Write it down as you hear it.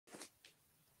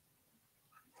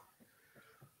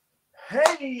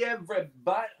Hey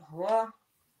everybody! Well,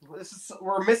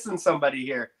 we're missing somebody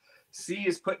here. C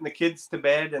is putting the kids to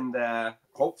bed, and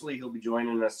hopefully he'll be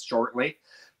joining us shortly.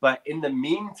 But in the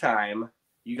meantime,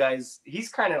 you guys, he's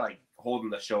kind of like holding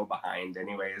the show behind,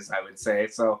 anyways. I would say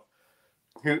so.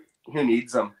 Who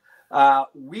needs him?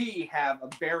 We have a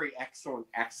very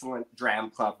excellent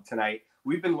Dram Club tonight.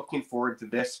 We've been looking forward to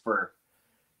this for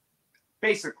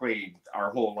basically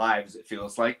our whole lives, it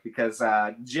feels like, because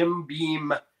Jim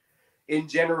Beam in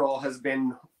general has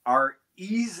been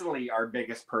easily our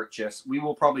biggest purchase. We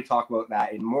will probably talk about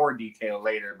that in more detail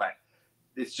later, but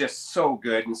it's just so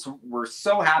good. And so we're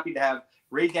so happy to have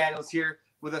Ray Daniels here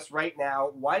with us right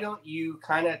now. Why don't you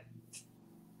kind of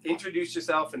introduce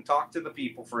yourself and talk to the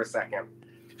people for a second?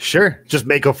 Sure. Just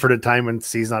make up for the time when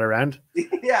C's not around.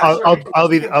 Yeah, I'll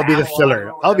be the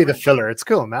filler. I'll be the filler. It's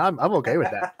cool, man. I'm okay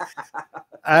with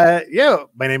that. Yeah,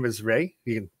 my name is Ray.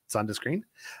 It's on the screen.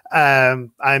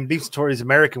 I'm Beef Suntory's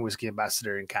American whiskey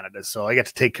ambassador in Canada, so I get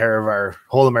to take care of our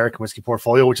whole American whiskey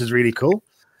portfolio, which is really cool.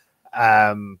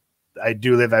 I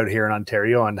do live out here in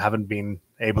Ontario and haven't been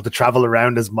able to travel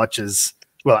around as much as,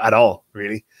 well, at all,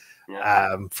 really,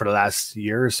 for the last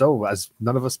year or so, as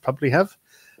none of us probably have.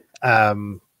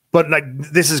 But like,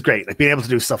 this is great. Like, being able to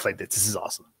do stuff like this is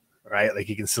awesome, right? Like,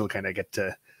 you can still kind of get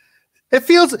to. It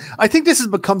feels. I think this has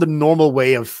become the normal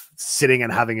way of sitting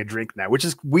and having a drink now, which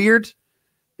is weird.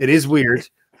 It is weird.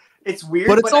 It's weird,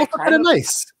 but it's also kind of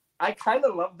nice. I kind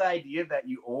of love the idea that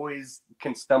you always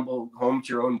can stumble home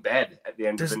to your own bed at the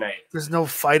end of the night. There's no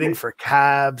fighting for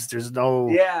cabs. There's no.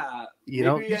 Yeah, you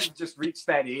know, maybe I just reached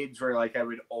that age where like I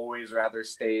would always rather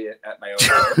stay at my own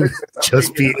house.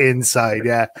 Just be inside.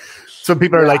 Yeah. Some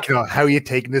people are like, how are you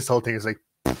taking this whole thing? It's like,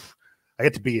 I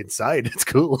get to be inside. It's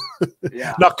cool.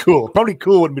 Yeah. Not cool. Probably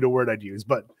cool wouldn't be the word I'd use,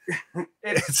 but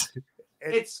it's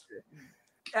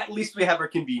at least we have our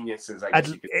conveniences, I guess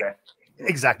you could say.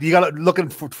 Exactly. You got to looking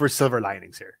for silver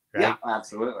linings here. Right? Yeah,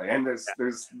 absolutely. And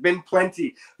there's been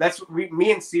plenty. That's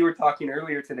me and C were talking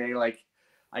earlier today. Like,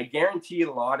 I guarantee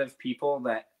a lot of people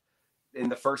that in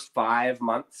the first 5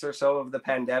 months or so of the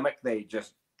pandemic, they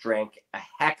just drank a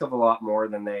heck of a lot more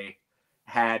than they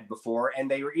had before. And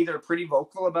they were either pretty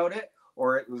vocal about it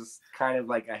or it was kind of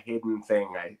like a hidden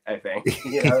thing, I think.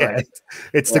 You know, yeah,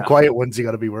 it's the quiet ones you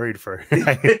got to be worried for.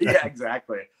 Yeah,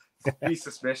 exactly. Be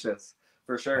suspicious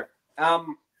for sure.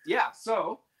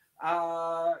 So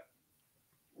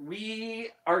we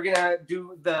are gonna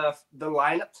do the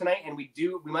lineup tonight, and we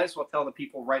might as well tell the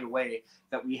people right away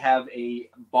that we have a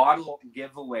bottle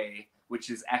giveaway, which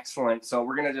is excellent. So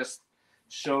we're gonna just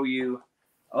show you.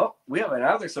 Oh, we have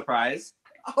another surprise.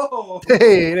 Oh,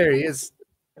 hey, there he is.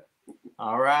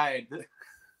 All right.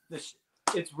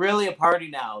 It's really a party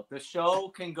now. The show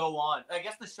can go on. I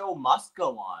guess the show must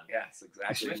go on. Yes,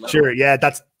 exactly. Sure. Yeah,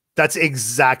 that's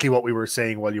exactly what we were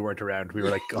saying while you weren't around. We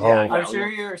were like, oh, yeah, I'm sure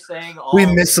you're saying we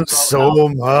miss him so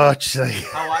much.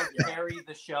 How I carry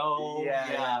the show.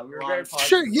 Yeah. We were very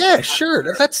sure. Yeah,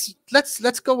 sure.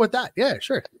 Let's go with that. Yeah,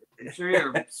 sure. I'm sure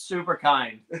you're super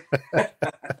kind.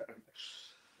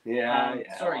 Yeah.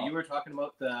 Sorry, you were talking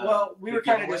about the. Well, we were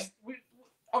kind of just.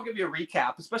 I'll give you a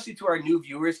recap, especially to our new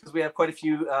viewers, because we have quite a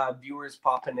few viewers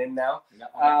popping in now.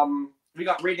 We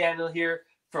got Ray Daniel here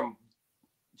from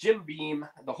Jim Beam,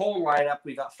 the whole lineup.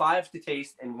 We got 5 to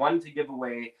taste and 1 to give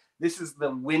away. This is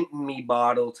the Winton Me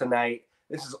bottle tonight.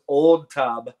 This is Old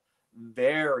Tub.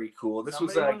 Very cool.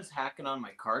 Somebody was hacking on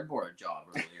my cardboard job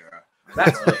earlier.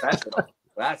 That's professional.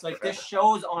 That's like this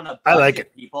show's on a budget, I like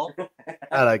it. People.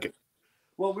 I like it.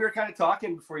 Well, we were kind of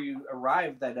talking before you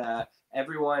arrived that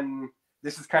everyone.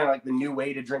 This is kind of like the new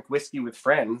way to drink whiskey with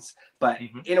friends, but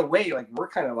in a way, like, we're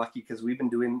kind of lucky because we've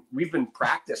been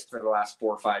practiced for the last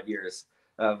 4 or 5 years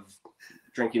of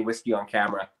drinking whiskey on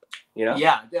camera, you know?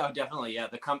 Yeah, definitely. Yeah.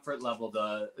 The comfort level,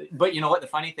 but you know what? The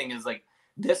funny thing is, like,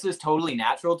 this is totally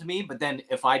natural to me, but then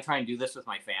if I try and do this with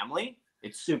my family,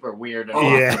 it's super weird.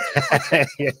 Yeah.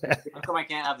 How come I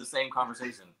can't have the same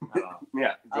conversation?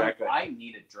 Yeah, exactly. I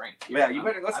need a drink. Yeah, you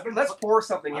better let's pour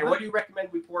something here. What do you recommend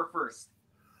we pour first?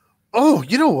 Oh,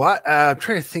 you know what? I'm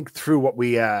trying to think through what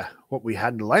we had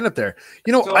in the lineup there.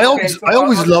 You know, So, I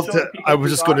always love to. I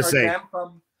was just going to Our say, Jam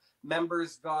Club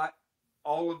members got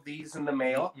all of these in the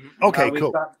mail. okay, We've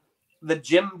cool. got the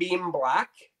Jim Beam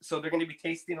Black, so they're going to be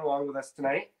tasting along with us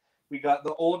tonight. We got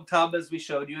the Old Tub, as we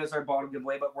showed you, as our bottle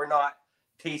giveaway, but we're not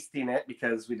tasting it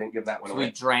because we didn't give that one away.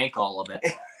 We drank all of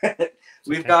it.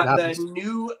 We've got the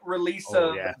new release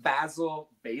of Basil.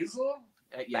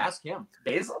 Ask him.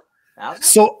 Basil?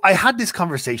 So I had this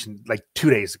conversation like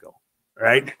 2 days ago,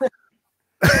 right?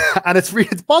 And it's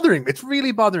bothering me. It's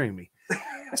really bothering me.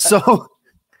 So,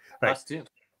 Us too.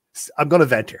 I'm going to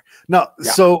vent here. No,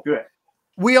 Yeah, so good.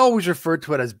 we always refer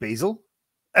to it as basil.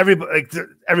 Everybody,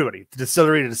 everybody, the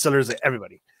distillery, the distillers, like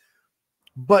everybody.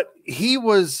 But he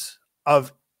was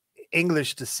of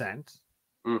English descent.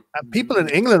 And people in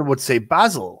England would say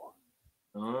basil.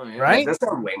 Oh, yeah. Right? That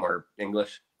sounds way more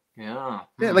English. Yeah.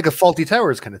 Yeah, like a Faulty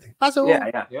Towers kind of thing. Basil.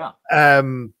 Yeah.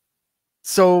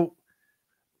 So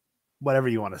whatever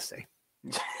you want to say.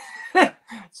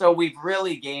 So we've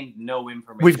really gained no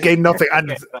information. We've gained nothing.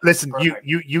 And Okay, listen, perfect.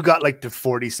 you got like the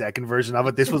 40-second version of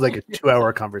it. This was like a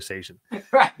 2-hour conversation.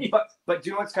 Right. But do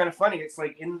you know what's kind of funny? It's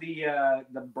like in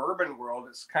the bourbon world,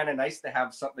 it's kind of nice to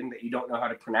have something that you don't know how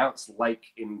to pronounce. Like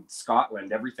in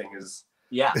Scotland, everything is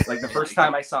like the first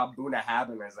time I saw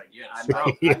Bunnahabhain, I was like, I'm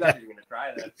not even gonna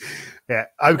try that. Yeah,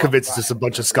 I'm convinced it's just a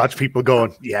bunch of Scotch people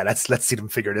going, yeah, let's see them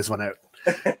figure this one out.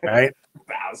 All right.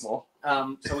 Basil.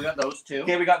 So we got those two.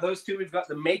 Okay, we got those two. We've got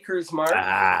the Maker's Mark,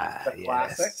 the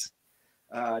classic.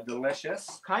 Yes.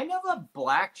 Delicious. Kind of a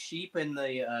black sheep in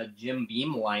the Jim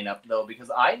Beam lineup, though, because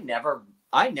I never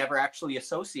actually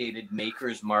associated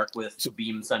Maker's Mark with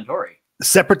Beam Suntory.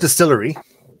 Separate distillery.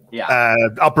 Yeah.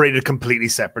 Operated completely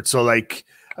separate. So like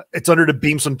it's under the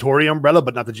Beam Suntory umbrella,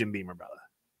 but not the Jim Beam umbrella.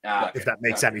 Okay. If that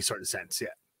makes any sort of sense. Yeah.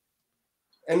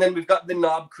 And then we've got the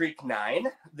Knob Creek 9,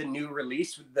 the new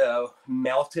release with the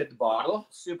melted bottle.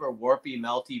 Super warpy,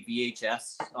 melty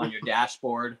VHS on your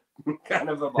dashboard. Kind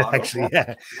of a bottle. Actually,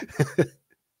 yeah.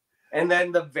 And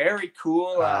then the very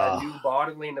cool new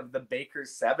bottling of the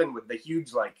Baker's 7 with the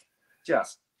huge, like,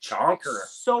 just chonker.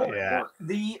 So Yeah.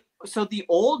 the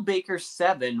old Baker's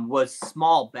 7 was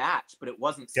small batch, but it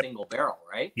wasn't single barrel,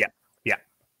 right? Yeah.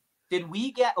 Did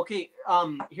we get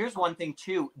here's one thing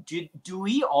too. Do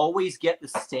we always get the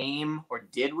same, or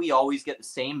did we always get the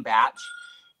same batch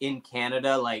in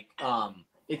Canada? Like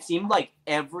it seemed like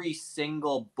every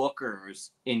single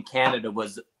Booker's in Canada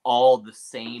was all the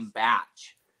same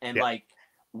batch. And like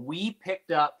we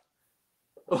picked up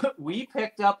a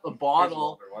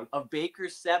bottle of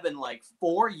Baker's 7 like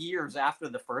 4 years after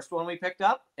the first one we picked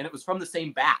up, and it was from the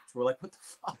same batch. We're like, what the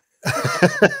fuck?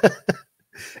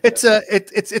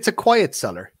 It's a quiet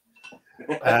cellar,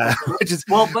 which is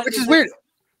weird.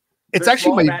 It's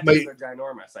actually my are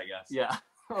ginormous, I guess. Yeah.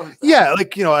 Yeah,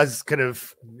 like as kind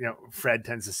of Fred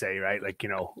tends to say, right? Like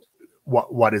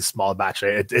what is small batch?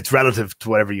 Right? It's relative to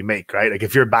whatever you make, right? Like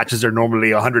if your batches are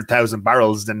normally 100,000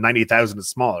 barrels, then 90,000 is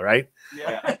small, right?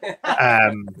 Yeah.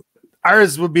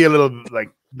 Ours would be a little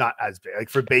like not as big. Like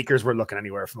for Bakers, we're looking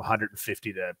anywhere from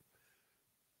 150 to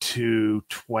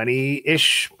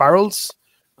 220-ish barrels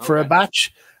for a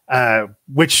batch,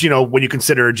 which when you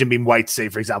consider Jim Beam White, say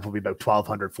for example, would be about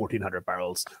 1,200, 1,400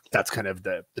 barrels. That's kind of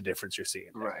the difference you're seeing,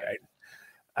 right?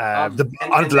 The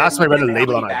last time I read a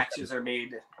label on it, batches are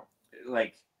made.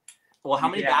 Like, well, how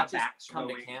many batches come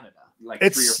to Canada? Like 3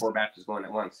 or 4 batches going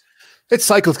at once. It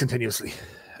cycles continuously.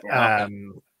 Yeah,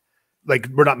 like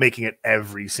we're not making it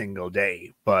every single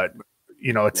day, but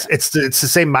it's the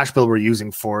same mash bill we're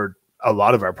using for a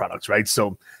lot of our products, right?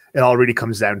 So it all really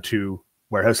comes down to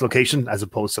warehouse location as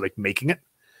opposed to like making it.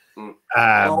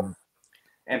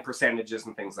 And percentages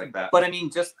and things like that. But I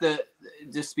mean, just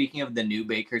speaking of the new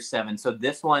Baker's 7, so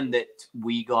this one that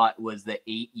we got was the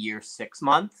 8-year 6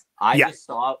 month. I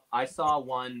saw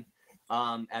one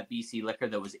at BC Liquor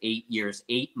that was 8 years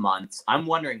 8 months. I'm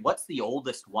wondering what's the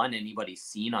oldest one anybody's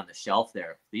seen on the shelf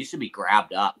there. These should be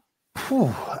grabbed up.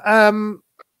 The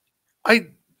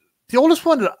oldest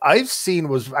one that I've seen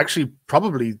was actually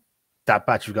probably that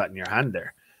batch you've got in your hand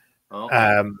there.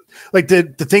 Okay. Like the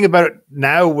thing about it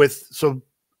now with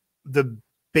the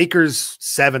Baker's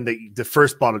 7, the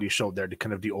first bottle you showed there, the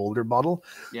kind of the older bottle.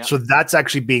 Yeah. So that's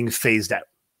actually being phased out.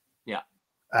 Yeah.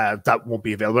 That won't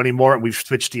be available anymore. And we've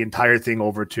switched the entire thing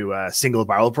over to a single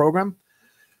barrel program.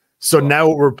 So now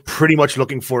what we're pretty much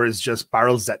looking for is just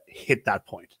barrels that hit that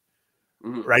point.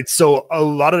 Mm-hmm. Right. So a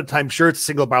lot of the time, sure, it's a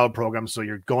single barrel program. So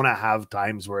you're going to have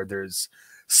times where there's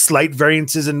slight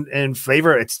variances in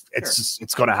flavor. It's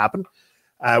going to happen.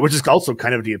 Which is also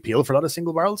kind of the appeal for a lot of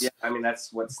single barrels. Yeah, I mean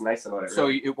that's what's nice about it.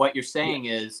 So what you're saying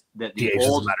is that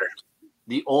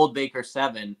the old Baker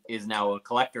 7 is now a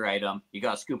collector item. You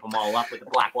got to scoop them all up with the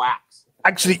black wax.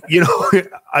 Actually,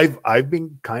 I've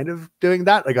been kind of doing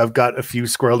that. Like I've got a few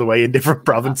squirreled away in different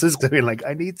provinces. I mean, like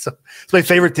I need some. It's my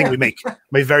favorite thing we make.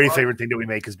 My very favorite thing that we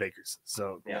make is Bakers.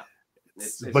 So yeah,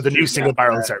 but the new single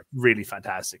barrels are really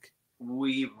fantastic.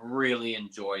 We really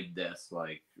enjoyed this,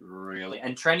 like really.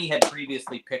 And Trenny had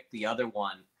previously picked the other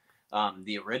one,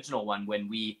 the original one, when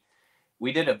we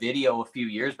did a video a few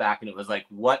years back, and it was like,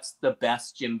 what's the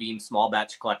best Jim Beam small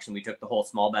batch collection? We took the whole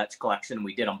small batch collection and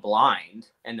we did them blind,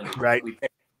 and then we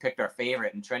picked our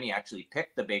favorite, and Trenny actually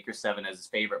picked the Baker 7 as his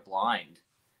favorite blind.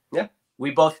 Yeah. We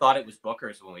both thought it was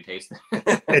Booker's when we tasted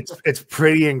it. It's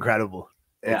pretty incredible.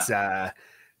 It's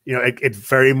you know, it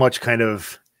very much kind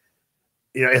of,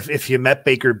 you know, if you met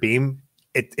Baker Beam,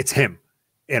 it's him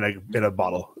in a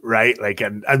bottle, right? Like,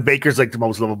 and Baker's like the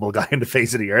most lovable guy in the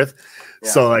face of the earth. Yeah.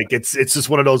 So like it's just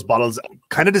one of those bottles,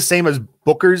 kind of the same as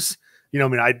Booker's. You know, I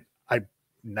mean, I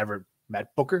never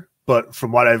met Booker, but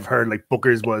from what I've heard, like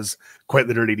Booker's was quite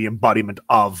literally the embodiment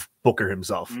of Booker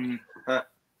himself.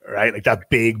 Right, like that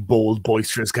big, bold,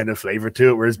 boisterous kind of flavor to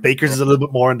it. Whereas Baker's is a little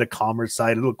bit more on the calmer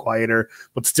side, a little quieter,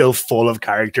 but still full of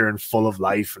character and full of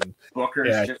life. And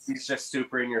Booker's he's just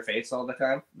super in your face all the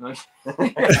time.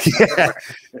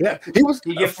 yeah, he was.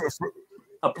 He gives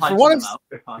a punch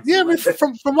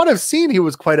from what I've seen, he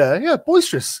was quite a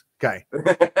boisterous guy.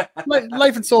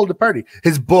 Life and soul of the party.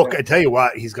 His book, I tell you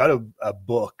what, he's got a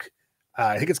book.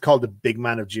 I think it's called The Big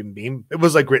Man of Jim Beam. It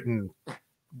was like written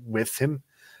with him.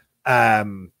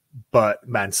 But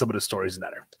man, some of the stories in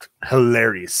that are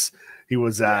hilarious. He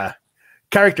was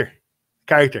character.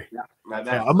 Yeah,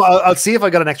 I'll see if I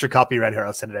got an extra copy right here.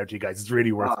 I'll send it out to you guys. It's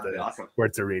really worth awesome.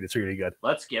 worth to read. It's really good.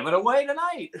 Let's give it away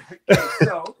tonight. Okay,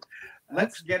 so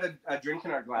let's get a drink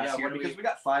in our glass here because we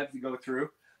got 5 to go through.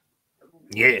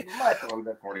 Yeah, my phone's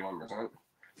at 41%.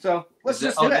 So let's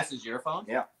just. This is your phone?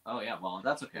 Yeah. Oh yeah. Well,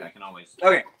 that's okay. I can always.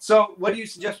 Okay. So what do you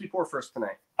suggest we pour first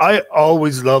tonight? I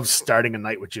always love starting a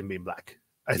night with Jim Beam Black.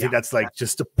 I think that's like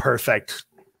just a perfect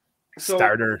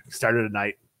starter the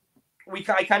night.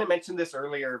 I kind of mentioned this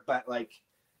earlier, but like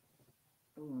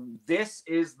this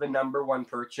is the #1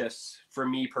 purchase for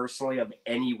me personally of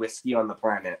any whiskey on the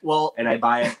planet. Well, and I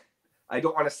buy it. I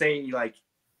don't want to say like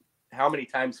how many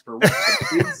times per week.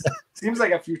 Seems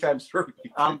like a few times per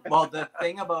week. Well, the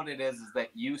thing about it is that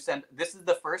this is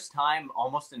the first time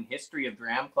almost in history of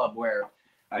Dram Club where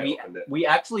we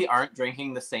actually aren't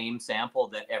drinking the same sample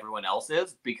that everyone else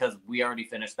is because we already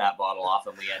finished that bottle off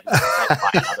and we had to buy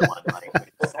another one.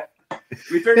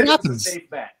 We figured it happens. A safe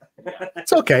bet. Yeah.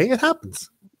 It's okay. It happens.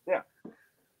 Yeah.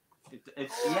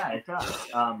 It does.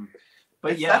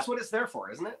 But that's what it's there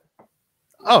for, isn't it?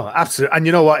 Oh, absolutely. And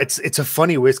you know what? It's a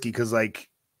funny whiskey because, like,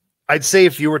 I'd say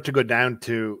if you were to go down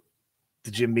to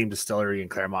the Jim Beam Distillery in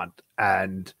Claremont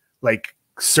and like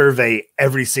survey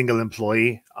every single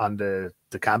employee on the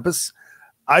campus,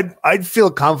 I'd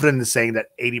feel confident in saying that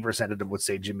 80% of them would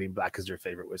say Jim Beam Black is their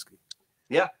favorite whiskey.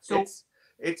 Yeah. So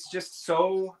it's just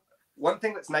so. One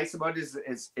thing that's nice about it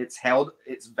is it's held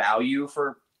its value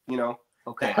for the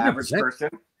average 100%. person.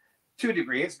 To a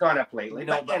degree, it's gone up lately.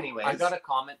 No, but anyways, I got a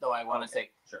comment though. I want to say,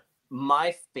 sure.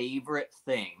 My favorite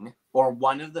thing, or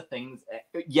one of the things,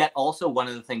 yet also one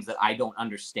of the things that I don't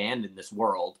understand in this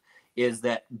world, is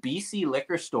that BC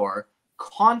Liquor Store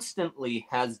constantly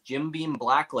has Jim Beam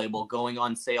Black Label going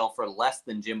on sale for less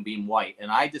than Jim Beam White,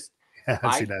 and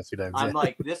I'm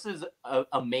like, this is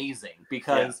amazing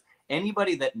because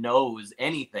anybody that knows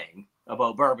anything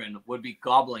about bourbon would be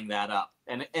gobbling that up,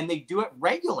 and they do it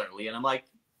regularly, and I'm like,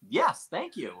 yes,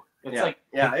 thank you.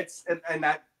 It's and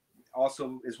that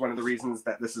also is one of the reasons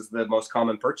that this is the most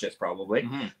common purchase probably.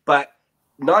 Mm-hmm. But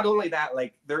not only that,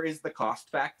 like there is the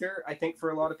cost factor, I think,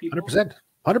 for a lot of people.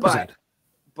 100%.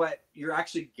 But you're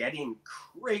actually getting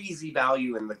crazy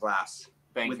value in the glass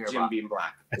with Jim Beam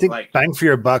Black. I think bang for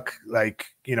your buck, like,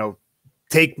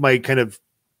 take my kind of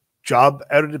job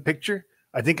out of the picture.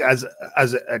 I think as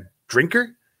a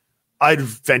drinker, I'd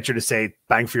venture to say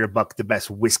bang for your buck, the best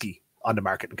whiskey on the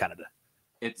market in Canada.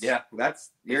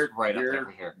 You're right up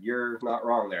there here. You're not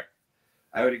wrong there.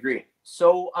 I would agree.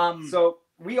 So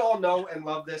we all know and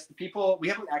love this. The people, we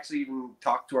haven't actually even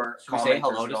talked to our commenters. Say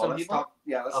hello to some people?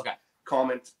 Let's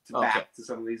comment back to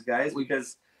some of these guys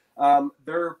because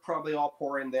they're probably all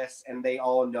pouring this and they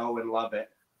all know and love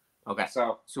it. Okay.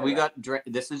 So we got,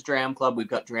 this is Dram Club. We've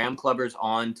got Dram Clubbers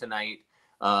on tonight.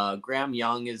 Graham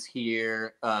Young is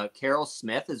here. Carol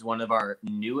Smith is one of our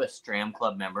newest Dram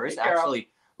Club members. Hey, actually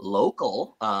a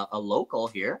local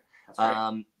here.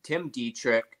 Right. Tim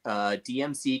Dietrich,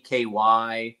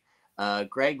 DMCKY,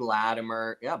 Greg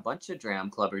Latimer. Yeah, a bunch of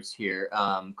Dram Clubbers here.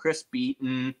 Chris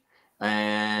Beaton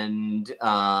and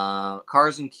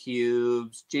Cars and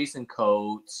Cubes, Jason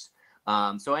Coates.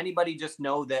 So anybody just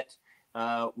know that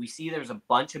we see there's a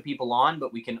bunch of people on,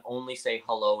 but we can only say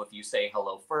hello if you say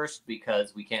hello first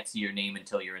because we can't see your name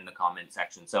until you're in the comment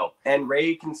section. And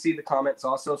Ray can see the comments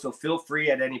also, so feel free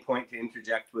at any point to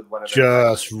interject with one of them.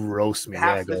 Just roast me.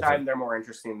 Half the time they're more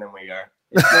interesting than we are.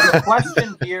 There's a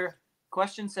question here.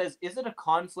 Question says, is it a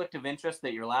conflict of interest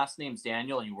that your last name's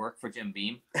Daniel and you work for Jim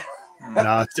Beam?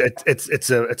 No, it's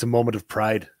a moment of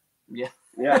pride. Yeah.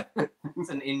 It's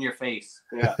an in your face.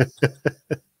 Yeah.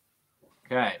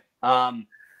 Okay.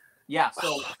 Yeah.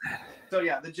 So,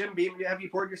 yeah, the Jim Beam. Have you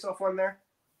poured yourself one there?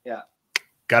 Yeah.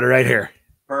 Got it right here.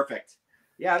 Perfect.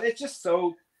 Yeah, it's just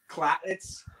so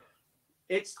it's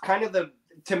kind of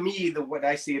to me what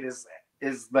I see it is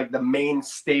like the main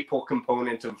staple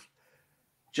component of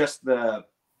just the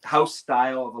house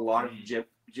style of a lot of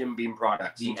Jim Beam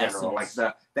products in general. Like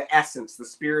the essence, the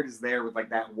spirit is there with like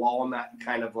that walnut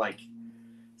kind of like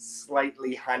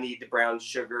slightly honeyed brown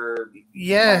sugar.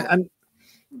 Yeah, and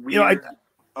weird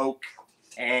oak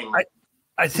tang.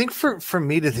 I think for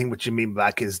me the thing with Jim Beam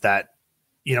Black is that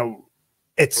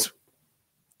it's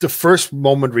the first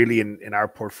moment really in our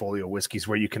portfolio of whiskeys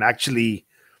where you can actually,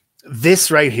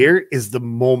 this right here is the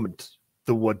moment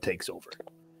the wood takes over.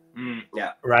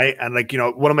 Yeah. Right. And like,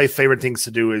 one of my favorite things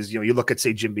to do is, you look at,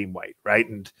 say, Jim Beam White, right?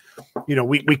 And,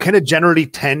 we kind of generally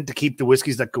tend to keep the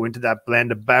whiskeys that go into that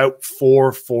blend about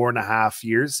 4.5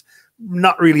 years,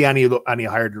 not really any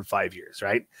higher than 5 years,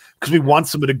 right? Because we want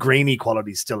some of the grainy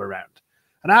qualities still around.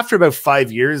 And after about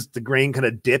 5 years, the grain kind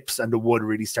of dips and the wood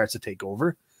really starts to take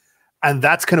over. And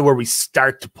that's kind of where we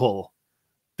start to pull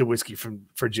the whiskey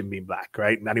for Jim Beam Black,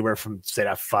 right? And anywhere from, say,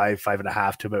 that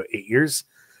 5.5 to about 8 years.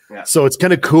 Yeah. So it's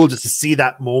kind of cool just to see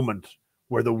that moment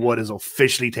where the wood is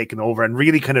officially taken over and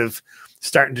really kind of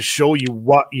starting to show you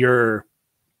what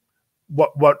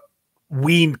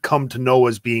we come to know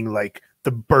as being like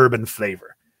the bourbon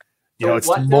flavor.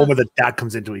 It's the moment that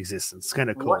comes into existence. It's kind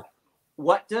of cool.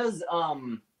 What does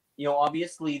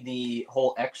obviously the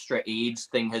whole extra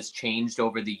aged thing has changed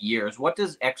over the years. What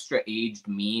does extra aged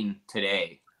mean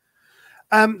today?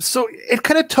 So it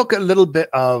kind of took a little bit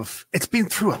of, it's been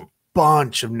through a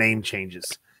bunch of name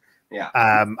changes. Yeah.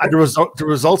 And there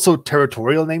was also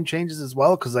territorial name changes as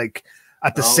well, because like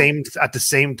at the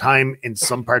same time in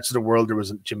some parts of the world there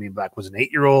was Jim Beam Black was an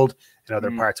 8-year-old, in other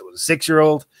parts it was a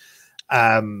 6-year-old.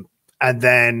 And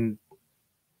then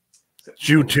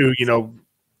due to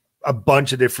a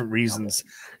bunch of different reasons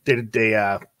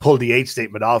they pulled the age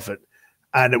statement off it,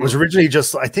 and it was originally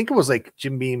just, I think it was like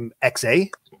Jim Beam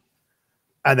XA,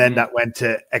 and then that went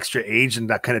to extra age, and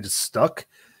that kind of just stuck.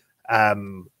 I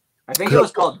think it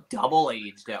was called double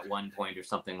aged at one point or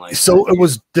something like that. So it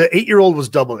was, the 8-year-old was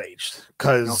double aged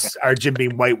because our Jim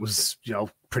Beam White was,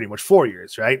 pretty much 4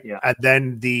 years, right? Yeah. And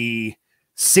then the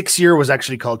 6-year was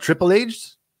actually called triple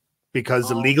aged because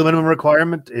the legal minimum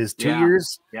requirement is 2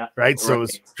 years. Yeah. Right. So it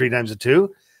was 3 times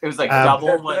 2. It was like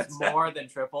double was more than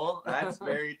triple. That's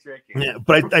very tricky. Yeah,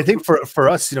 but I think for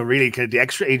us, really kind of the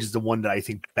extra age is the one that I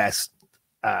think best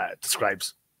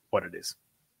describes what it is.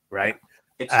 Right.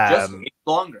 It's just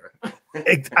longer.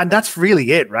 And that's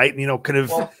really it, right? Kind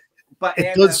of. Well, but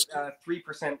it does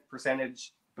 3%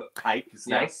 percentage type is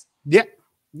nice. Yeah.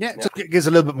 Yeah. So it gives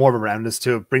a little bit more of a roundness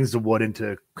to it, brings the wood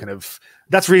into kind of,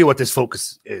 that's really what this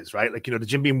focus is, right? Like, the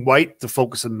Jim Beam White, the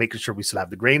focus on making sure we still have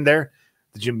the grain there.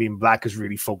 The Jim Beam Black is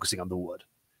really focusing on the wood.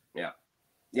 Yeah.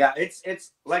 Yeah.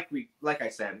 It's like I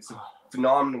said, it's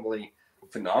phenomenally.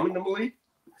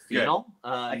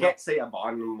 I can't say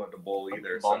abominable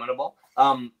either. Abominable.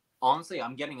 Honestly,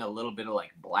 I'm getting a little bit of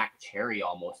like black cherry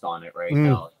almost on it right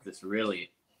now. It's really,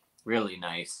 really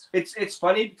nice. It's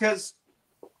funny because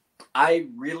I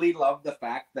really love the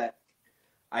fact that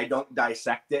I don't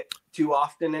dissect it too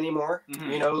often anymore.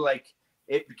 Like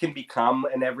it can become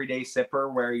an everyday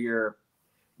sipper where you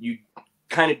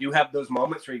kind of do have those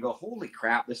moments where you go, holy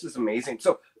crap, this is amazing.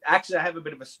 So actually I have a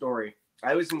bit of a story.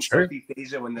 I was in Southeast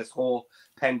Asia when this whole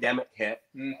pandemic hit,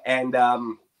 and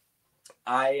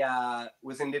I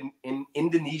was in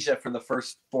Indonesia for the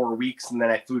first 4 weeks, and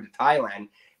then I flew to Thailand.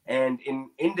 And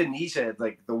in Indonesia,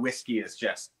 like the whiskey is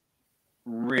just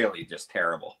really just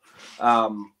terrible.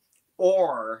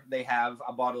 Or they have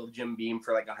a bottle of Jim Beam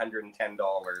for like $110 and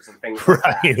things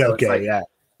like that.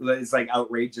 So it's like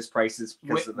outrageous prices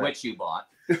because of which you bought,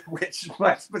 but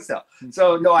still.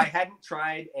 So no, I hadn't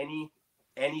tried anything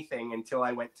until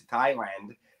I went to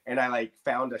Thailand, and I like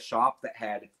found a shop that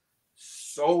had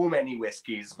so many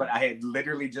whiskeys, but I had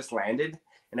literally just landed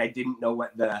and I didn't know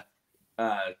what the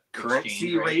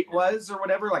currency rate was or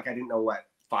whatever. Like I didn't know what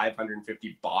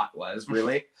 550 baht was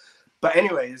really. But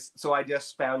anyways, so I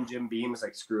just found Jim Beam. I was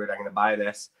like, screw it, I'm gonna buy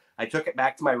this. I took it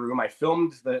back to my room. I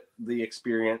filmed the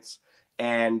experience,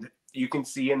 and you can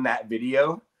see in that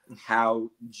video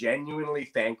how genuinely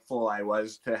thankful I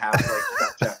was to have like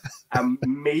such an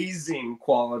amazing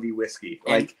quality whiskey.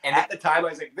 Like and at the time I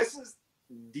was like, this is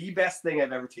the best thing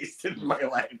I've ever tasted in my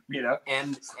life,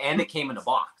 And it came in a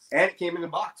box. And it came in a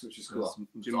box, which is cool.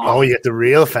 Oh, you get the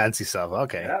real fancy stuff.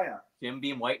 Okay. Yeah. Jim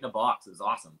Beam White in a box is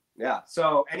awesome. Yeah.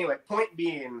 So anyway, point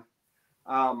being,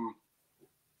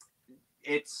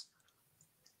 it's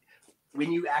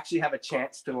when you actually have a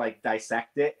chance to like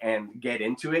dissect it and get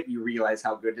into it, you realize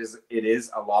how good it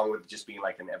is, along with just being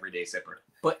like an everyday sipper.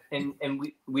 But and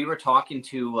we were talking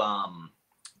to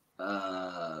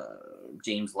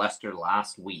James Lester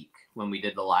last week when we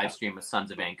did the live stream with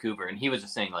Sons of Vancouver, and he was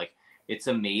just saying like it's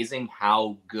amazing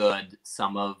how good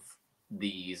some of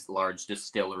these large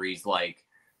distilleries like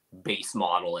base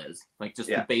model is. Like just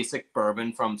the basic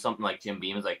bourbon from something like Jim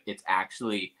Beam is like, it's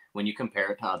actually, when you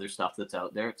compare it to other stuff that's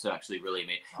out there, it's actually really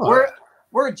amazing.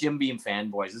 We're a Jim Beam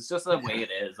fanboys. It's just the way it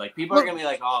is. Like people are gonna be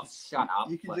like, "Oh, shut up."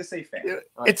 You can just say fan.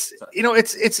 It's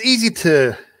it's easy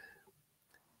to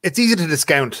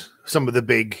discount some of the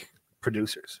big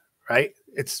producers, right?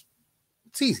 It's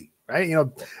easy, right?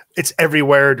 It's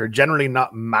everywhere. They're generally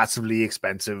not massively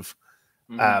expensive,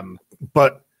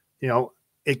 but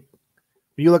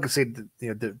you look and say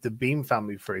the Beam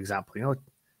family, for example.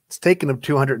 It's taken them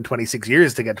 226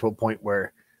 years to get to a point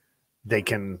where they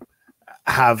can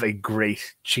have a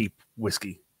great cheap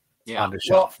whiskey on the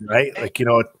shelf, right? Like,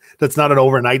 that's not an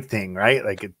overnight thing, right?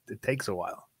 Like it takes a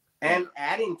while. And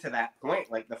adding to that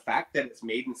point, like the fact that it's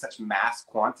made in such mass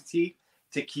quantity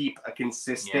to keep a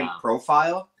consistent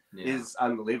profile is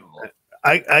unbelievable.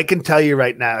 I can tell you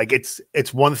right now, like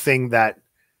it's one thing that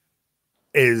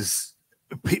is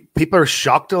people are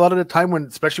shocked a lot of the time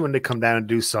especially when they come down and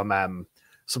do some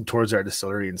tours at our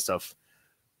distillery and stuff.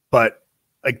 But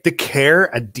like the care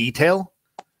and detail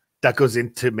that goes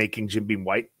into making Jim Beam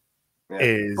White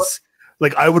is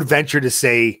like, I would venture to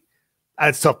say, and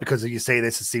it's tough because if you say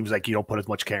this, it seems like you don't put as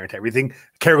much care into everything.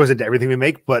 Care goes into everything we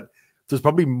make, but there's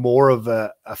probably more of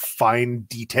a fine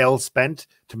detail spent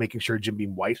to making sure Jim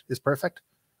Beam White is perfect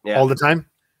all the time.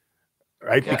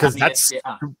 Right. Yeah, because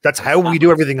that's how we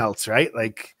do everything else. Right.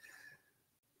 Like,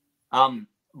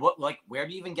 where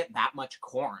do you even get that much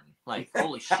corn? Like,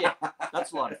 holy shit,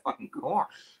 that's a lot of fucking corn.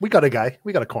 We got a guy.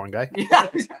 We got a corn guy. Yeah,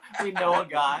 we know a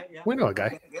guy. Yeah. We know a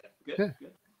guy. Good.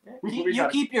 You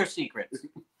keep your secrets.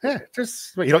 Yeah,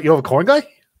 just you don't have a corn guy?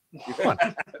 Come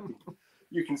on.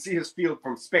 You can see his field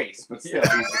from space, but still.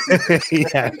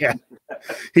 Yeah.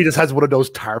 He just has one of those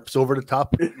tarps over the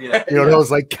top. Yeah. Those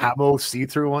like camo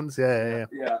see-through ones. Yeah.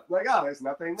 Like, there's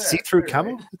nothing there. See-through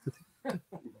camo?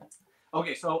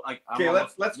 Okay, so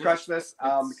let's crush this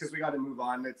because we got to move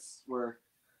on.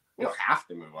 We don't have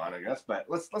to move on, I guess, but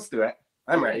let's do it.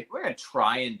 I'm ready. We're gonna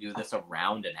try and do this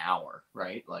around an hour,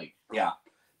 right? Like,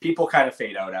 people kind of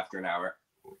fade out after an hour.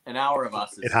 An hour of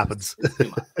us. It happens. Is too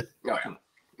much.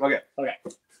 Okay.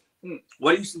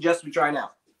 What do you suggest we try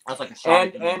now? That's like a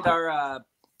shot. And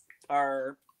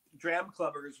our Dram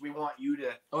Clubbers, we want you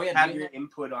to have your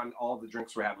input on all the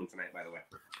drinks we're having tonight, by the way.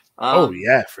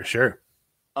 Yeah, for sure.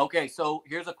 Okay, so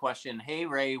here's a question. Hey,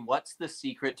 Ray, what's the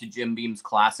secret to Jim Beam's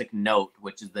classic note,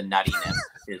 which is the nuttiness,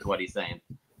 is what he's saying.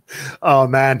 Oh,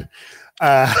 man.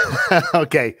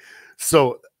 Okay,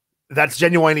 so that's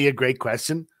genuinely a great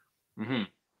question. Mm-hmm.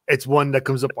 It's one that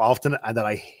comes up often and that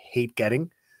I hate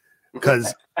getting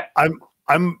because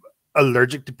I'm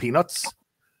allergic to peanuts.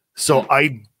 So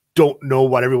I don't know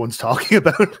what everyone's talking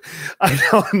about. I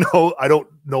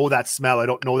don't know that smell. I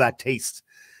don't know that taste.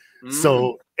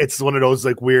 So it's one of those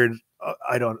like weird.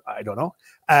 I don't know.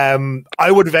 I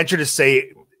would venture to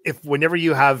say whenever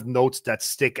you have notes that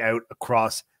stick out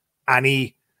across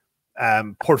any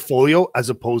portfolio as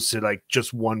opposed to like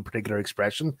just one particular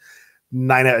expression,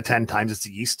 9 out of 10 times it's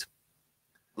the yeast.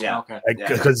 Yeah. Okay.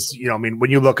 Because when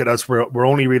you look at us, we're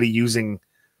only really using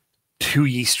 2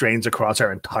 yeast strains across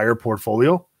our entire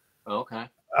portfolio. Okay.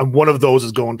 And one of those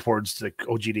is going towards like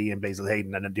OGD and Basil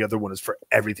Hayden, and then the other one is for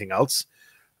everything else.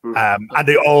 And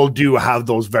they all do have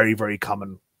those very, very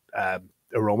common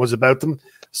aromas about them.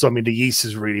 So, the yeast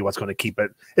is really what's going to keep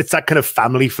it. It's that kind of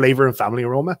family flavor and family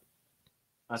aroma.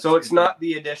 So it's not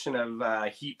the addition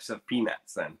of heaps of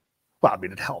peanuts then? Well,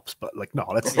 it helps, but like, no,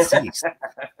 that's yeast.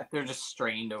 They're just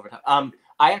strained over time.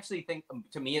 I actually think,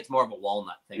 to me, it's more of a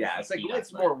walnut thing. Yeah,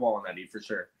 it's more walnutty for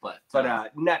sure. But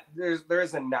nut, there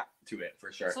is a nut to it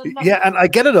for sure. Yeah, and I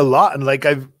get it a lot, and like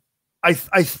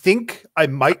I think I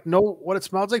might know what it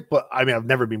smells like, but I've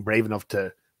never been brave enough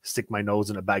to stick my nose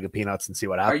in a bag of peanuts and see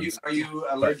what happens. Are you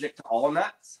allergic to all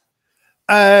nuts?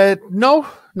 No.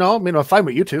 I'm fine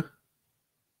with you two.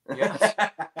 Yeah.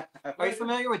 Are you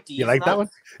familiar with D's? You like that one?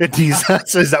 D's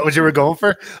nuts? Is that what you were going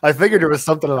for? I figured there was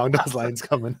something along those lines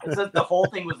coming. The whole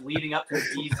thing was leading up to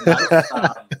D's nuts.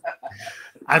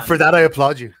 And for that, I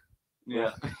applaud you.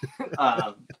 Yeah.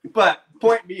 But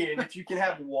point being, if you can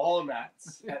have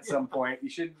walnuts at some point, you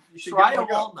should try a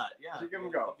walnut. Yeah, give them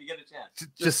a go. If you get a chance.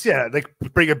 Just like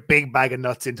bring a big bag of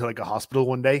nuts into like a hospital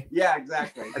one day. Yeah,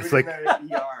 exactly. It's like,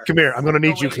 come here, I'm gonna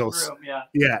need you close.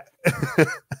 Yeah.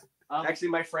 Actually,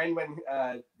 my friend, when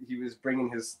he was bringing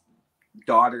his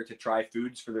daughter to try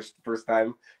foods for the first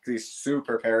time, because he's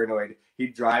super paranoid,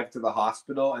 he'd drive to the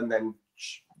hospital and then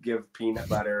give peanut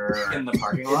butter in the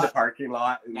parking lot. In the parking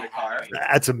lot in the car.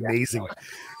 That's amazing.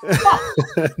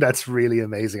 That's really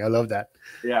amazing. I love that.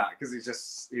 Yeah, because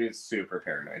he was super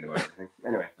paranoid about everything.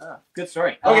 Anyway, good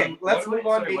story. Okay, let's move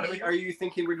on. Are you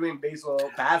thinking we're doing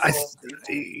basil?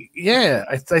 Yeah,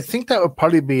 I think that would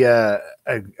probably be a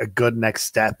good next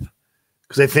step,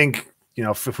 because I think, you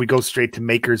know, if we go straight to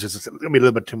makers, it's going to be a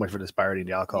little bit too much of a disparity in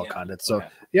the alcohol content. So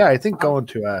yeah, I think going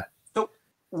to so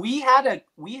we had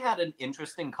an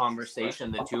interesting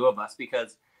conversation, the two of us,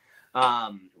 because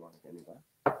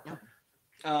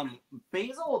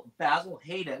Basil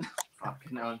Hayden. Fuck,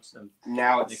 now it's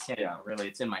really,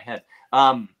 it's in my head.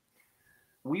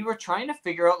 We were trying to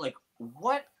figure out like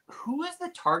who is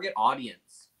the target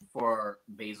audience for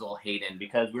Basil Hayden,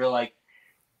 because we were like,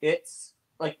 it's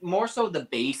like more so the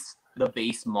base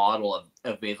model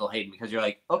of Basil Hayden, because you're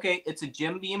like, okay, it's a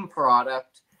Jim Beam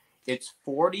product, it's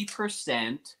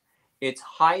 40%, it's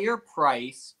higher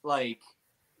price, like,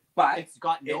 but it's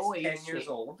got no age 10 years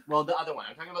old. Well, the other one.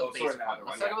 I'm talking about the basic one.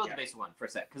 Let's talk about the basic one for a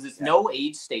sec, because it's no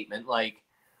age statement. Like,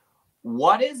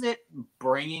 what is it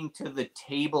bringing to the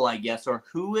table, I guess, or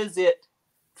who is it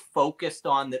focused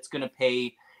on that's going to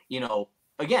pay, you know,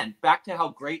 again, back to how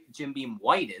great Jim Beam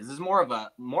White is. This is more of a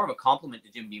compliment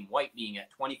to Jim Beam White being at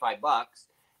 $25,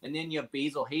 and then you have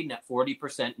Basil Hayden at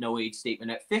 40%, no age statement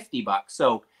at $50.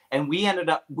 So, and we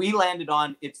landed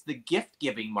on, it's the gift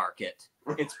giving market.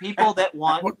 It's people that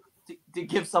want to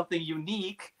give something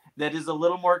unique that is a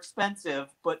little more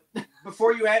expensive. But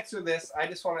before you answer this, I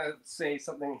just want to say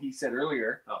something he said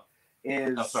earlier.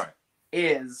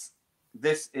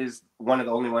 This is one of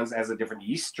the only ones that has a different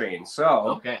yeast strain.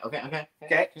 So okay.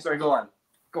 Sorry, go on.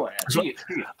 Go ahead. So,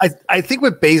 I think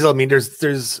with basil, I mean,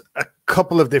 there's a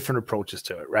couple of different approaches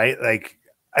to it, right? Like,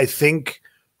 I think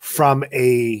from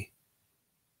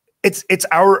it's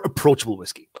our approachable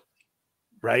whiskey,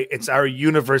 right? It's our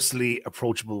universally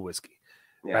approachable whiskey,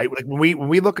 right? Like when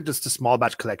we look at just the small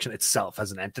batch collection itself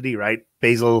as an entity, right?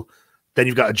 Basil, then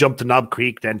you've got to jump to Knob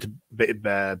Creek, then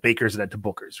to Bakers, and then to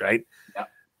Bookers, right? Yeah.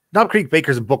 Knob Creek,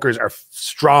 Bakers, and Bookers are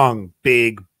strong,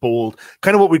 big, bold,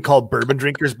 kind of what we call bourbon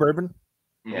drinkers bourbon,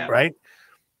 right?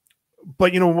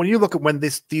 But, you know, when you look at when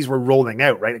these were rolling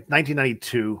out, right? Like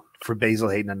 1992 for Basil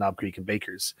Hayden and Knob Creek and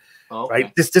Bakers,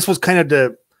 right? This was kind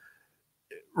of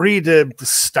really the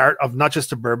start of not just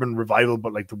the bourbon revival,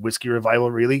 but like the whiskey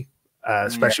revival, really,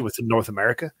 especially within North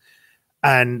America.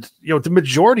 And, you know, the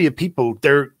majority of people,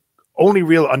 their only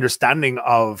real understanding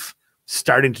of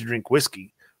starting to drink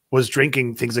whiskey was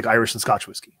drinking things like Irish and Scotch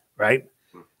whiskey, right?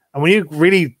 And when you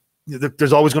really,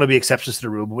 there's always going to be exceptions to the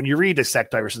rule, but when you really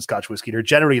dissect Irish and Scotch whiskey, they're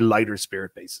generally lighter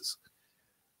spirit bases,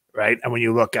 right? And when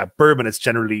you look at bourbon, it's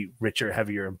generally richer,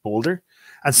 heavier, and bolder.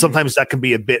 And sometimes that can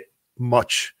be a bit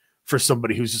much for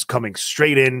somebody who's just coming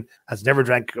straight in, has never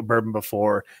drank a bourbon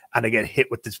before, and they get hit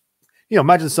with this. You know,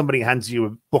 imagine somebody hands you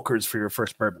a Booker's for your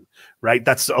first bourbon, right?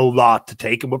 That's a lot to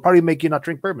take, and will probably make you not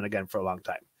drink bourbon again for a long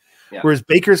time. Yeah. Whereas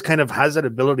Baker's kind of has that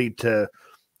ability to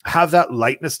have that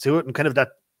lightness to it and kind of that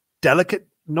delicate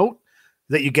note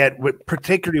that you get with,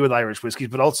 particularly with Irish whiskeys,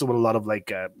 but also with a lot of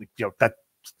like you know, that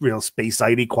real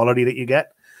Speyside quality that you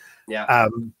get. Yeah.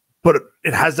 But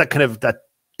it has that kind of that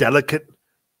delicate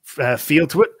feel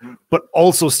to it, but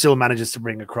also still manages to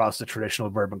bring across the traditional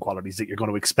bourbon qualities that you're going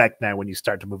to expect now when you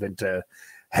start to move into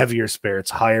heavier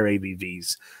spirits, higher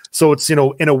ABVs. So it's, you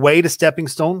know, in a way, the stepping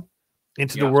stone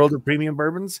into the world of premium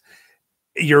bourbons.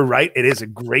 You're right. It is a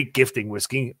great gifting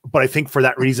whiskey, but I think for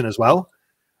that reason as well,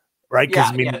 right? Because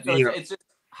So it's just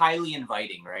highly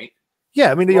inviting, right?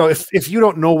 Yeah. I mean, you know, if you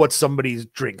don't know what somebody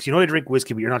drinks, you know, they drink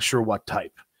whiskey, but you're not sure what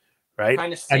type, right?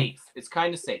 Kind of safe. It's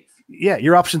kind of safe. Yeah,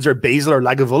 your options are Basil or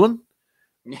Lagavulin.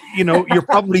 You know, you're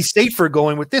probably safer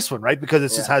going with this one, right? Because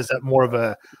it just has that more of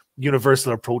a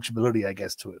universal approachability, I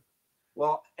guess, to it.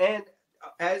 Well, and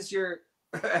as we're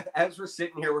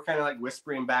sitting here, we're kind of like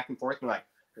whispering back and forth, and like,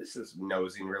 this is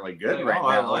nosing really good right now.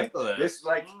 I like this.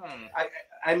 Like,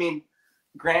 I mean,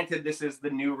 granted, this is the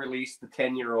new release, the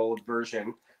 10-year-old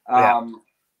version.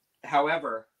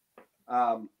 However,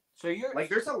 so you're like,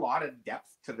 there's a lot of depth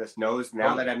to this nose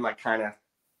now that I'm like kind of.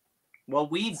 Well,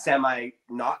 we semi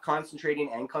not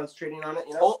concentrating and concentrating on it.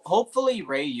 You know? Hopefully,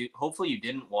 Ray, you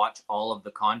didn't watch all of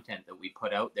the content that we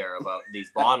put out there about these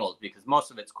bottles, because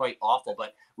most of it's quite awful.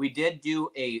 But we did do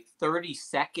a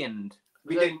 30-second.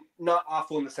 We didn't, not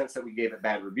awful in the sense that we gave it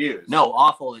bad reviews. No,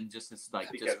 awful in just this like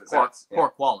poor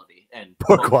quality and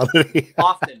poor quality.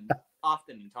 often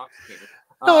intoxicated.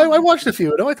 No, I watched a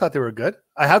few. No, I thought they were good.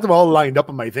 I had them all lined up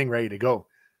on my thing, ready to go.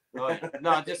 Oh, yeah.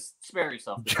 No, just spare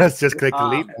yourself. Just click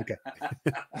delete. Okay.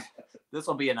 This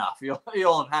will be enough.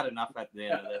 You'll have had enough at the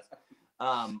end of this.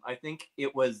 I think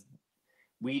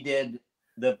we did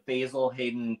the Basil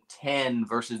Hayden 10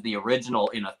 versus the original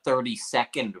in a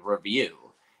 30-second review.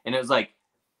 And it was like,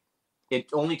 it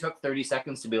only took 30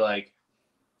 seconds to be like,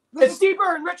 it's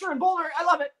deeper and richer and bolder. I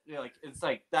love it. Like, it's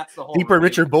like, that's the whole deeper,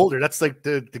 richer, bolder. That's like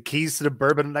the keys to the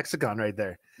bourbon lexicon right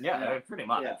there. Yeah, pretty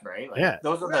much, right? Like, yeah.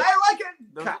 Those are the, I like it.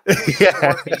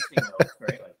 Yeah. tasting notes,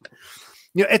 right? Like,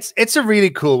 It's a really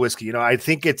cool whiskey. I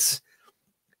think it's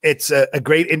a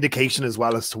great indication as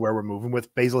well as to where we're moving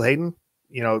with Basil Hayden.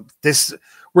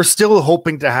 We're still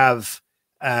hoping to have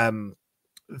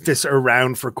this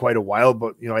around for quite a while,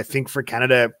 but I think for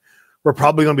Canada, we're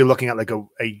probably going to be looking at like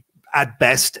at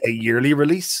best a yearly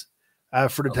release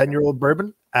for the 10-year-old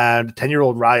bourbon and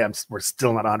 10-year-old rye. We're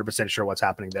still not 100% sure what's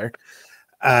happening there.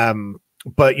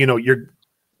 But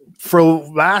for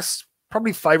last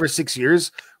probably 5 or 6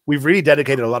 years, we've really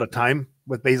dedicated a lot of time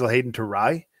with Basil Hayden to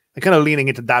rye and kind of leaning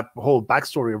into that whole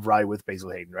backstory of rye with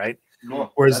Basil Hayden, right?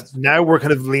 Cool. Whereas now we're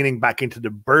kind of leaning back into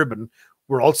the bourbon.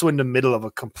 We're also in the middle of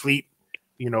a complete,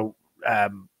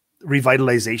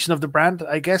 revitalization of the brand,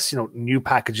 I guess, new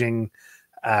packaging.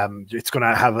 It's going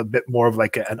to have a bit more of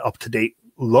like an up-to-date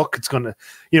look. It's going to,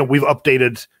 we've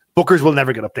updated. Booker's will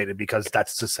never get updated because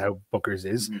that's just how Booker's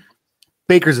is. Mm-hmm.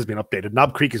 Baker's has been updated.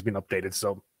 Knob Creek has been updated.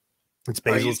 So it's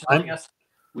Basil's time. Are you telling us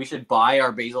we should buy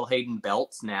our Basil Hayden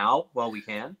belts now while we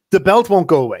can? The belt won't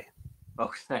go away.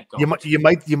 Oh, thank God. You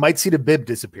might see the bib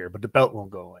disappear, but the belt won't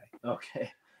go away.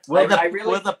 Okay. Will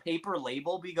the paper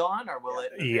label be gone, or will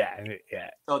it? Yeah.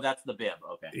 Oh, that's the bib.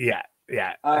 Okay. Yeah.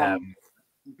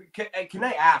 Can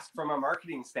I ask, from a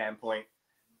marketing standpoint,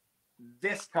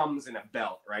 this comes in a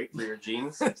belt, right, for your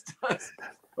jeans?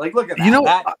 Like, look at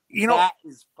that. That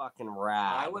is fucking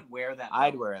rad. I would wear that.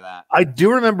 I'd wear that. I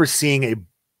do remember seeing a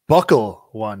buckle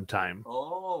one time.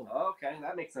 Oh, okay,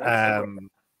 that makes sense.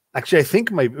 Actually, I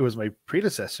think it was my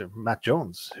predecessor, Matt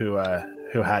Jones, who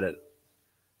had it.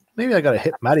 Maybe I gotta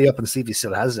hit Matty up and see if he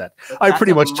still has that. I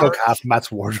pretty much took half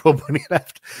Matt's wardrobe when he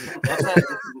left.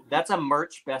 That's a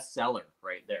merch bestseller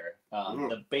right there.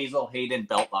 The Basil Hayden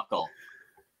belt buckle.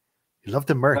 You love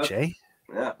the merch, eh?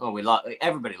 Yeah. Oh,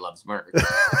 everybody loves merch.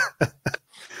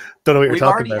 Don't know what you're talking about. We've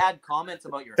already had comments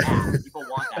about your hat. People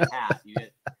want that hat.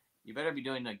 You better be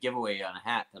doing a giveaway on a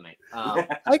hat tonight.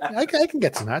 I can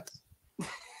get some hats.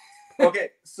 Okay,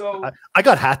 so I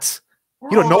got hats.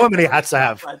 You don't know how many hats I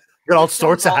have. Got all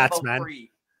sorts of hats, man.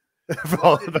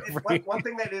 One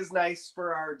thing that is nice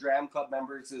for our Dram Club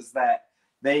members is that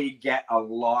they get a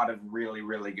lot of really,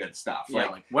 really good stuff. Yeah,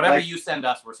 like whatever you send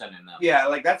us, we're sending them. Yeah,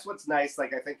 like that's what's nice.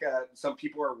 Like I think some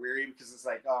people are weary because it's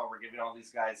like, oh, we're giving all these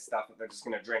guys stuff that they're just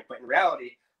gonna drink. But in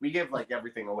reality, we give like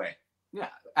everything away. Yeah,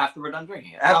 after we're done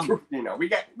drinking it. After, we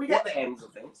get the ends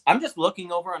of things. I'm just looking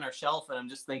over on our shelf and I'm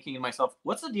just thinking to myself,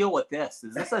 what's the deal with this?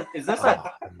 Is this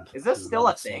still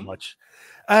a thing? So much.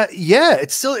 Yeah,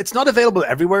 it's not available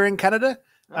everywhere in Canada.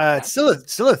 It's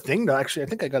still a thing though. Actually, I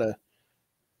think I got a.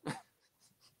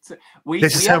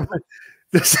 This is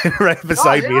right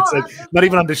beside me. It's not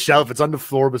even on the shelf. It's on the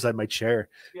floor beside my chair.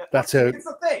 Yeah, that's it's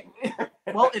a thing.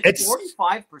 Well, it's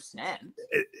 45%.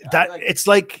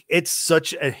 It's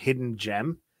such a hidden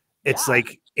gem. It's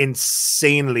like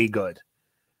insanely good.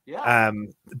 Yeah.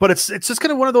 But it's just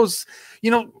kind of one of those,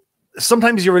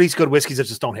 sometimes you release good whiskeys that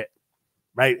just don't hit.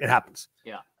 Right? It happens.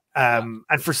 Yeah. And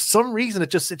for some reason it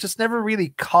just never really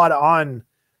caught on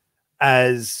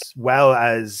as well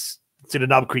as the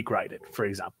Knob Creek Rye did, for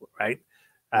example, right?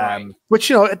 Which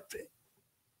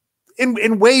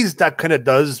in ways that kind of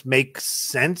does make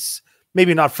sense.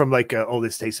 Maybe not from like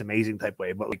this tastes amazing type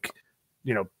way, but like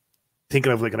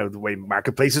thinking of like kind of the way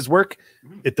marketplaces work,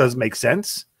 it does make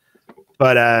sense.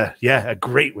 But a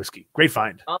great whiskey, great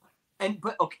find. But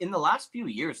in the last few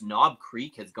years, Knob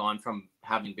Creek has gone from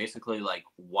having basically like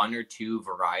 1 or 2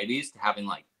 varieties to having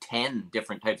like 10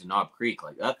 different types of Knob Creek.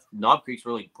 Like Knob Creek's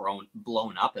really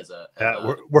blown up as a.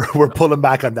 We're pulling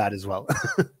back on that as well.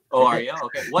 Oh, are you?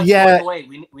 Okay. What's going away?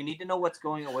 We need to know what's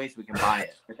going away so we can buy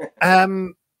it.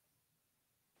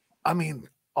 I mean,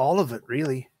 all of it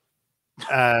really.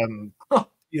 That's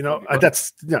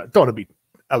don't want to be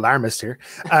alarmist here.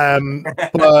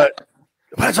 But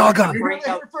it's all gone.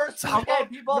 Okay,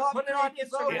 people, put it on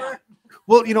Instagram.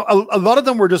 Well, a lot of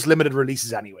them were just limited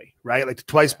releases anyway, right? Like the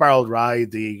Twice Barreled Rye,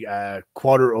 the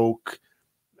Quarter Oak,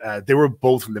 they were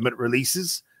both limited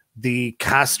releases. The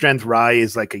Cast Strength Rye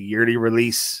is like a yearly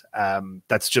release.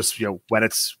 That's just when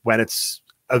it's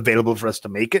available for us to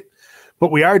make it.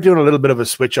 But we are doing a little bit of a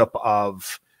switch up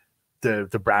of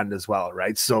the brand as well,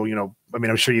 right? So, you know, I mean,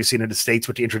 I'm sure you've seen in the States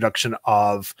with the introduction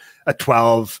of a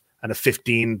 12 and a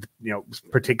 15, you know,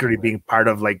 particularly being part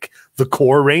of like the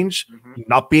core range,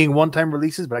 not being one-time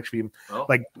releases, but actually being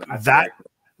like that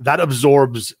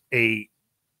absorbs an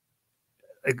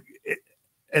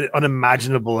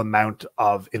unimaginable amount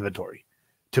of inventory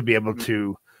to be able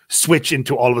to switch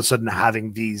into all of a sudden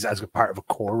having these as a part of a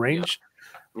core range.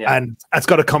 And that's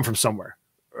got to come from somewhere,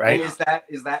 right? And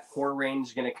is that core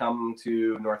range going to come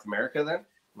to North America then,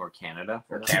 or Canada?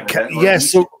 Yeah.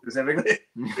 So specifically,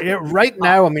 right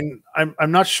now, I mean,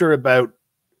 I'm not sure about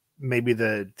maybe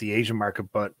the Asian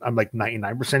market, but I'm like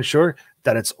 99% sure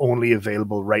that it's only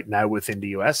available right now within the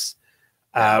US.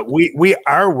 We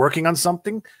are working on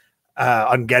something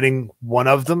on getting one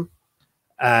of them.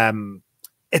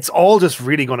 It's all just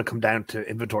really going to come down to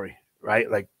inventory, right?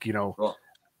 Like, you know,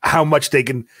 how much they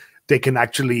can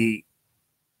actually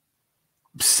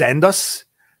send us,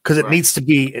 because it needs to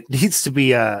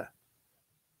be a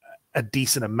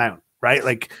decent amount, right?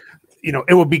 Like, you know,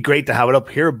 it would be great to have it up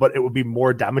here, but it would be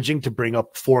more damaging to bring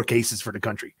up 4 cases for the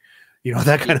country, you know,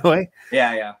 that kind of way.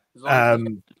 Yeah.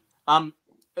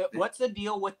 What's the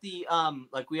deal with the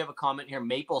like we have a comment here,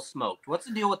 maple smoked? What's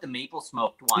the deal with the maple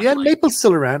smoked one? Yeah, like, maple's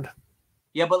still around.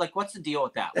 Yeah, but like, what's the deal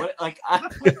with that? What like?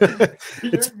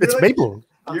 It's like, maple.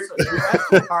 You're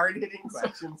asking hard-hitting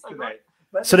questions tonight.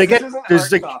 So they get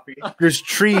there's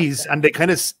trees, and they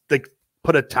kind of like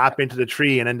put a tap into the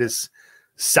tree, and then this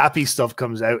sappy stuff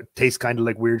comes out. It tastes kind of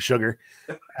like weird sugar.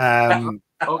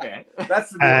 Okay,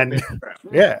 that's the deal. And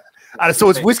yeah, so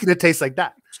it's whiskey that tastes like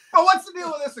that. Oh, what's the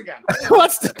deal with this again?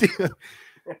 What's the deal?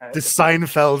 The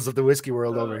Seinfelds of the whiskey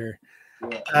world over here.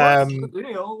 What's the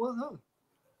deal?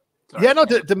 Yeah, no,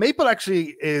 the maple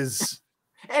actually is.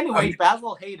 Anyway,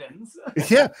 Basil Hayden's.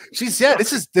 Yeah,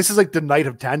 this is like the night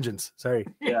of tangents. Sorry.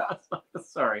 Yeah,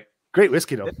 sorry. Great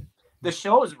whiskey though. The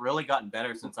show has really gotten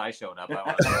better since I showed up.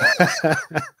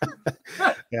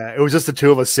 Yeah, it was just the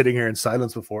two of us sitting here in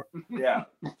silence before. Yeah,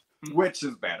 which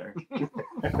is better.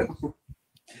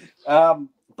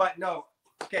 But no.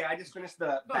 Okay, I just finished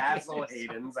the Basil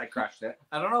Hayden's. I crushed it.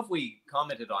 I don't know if we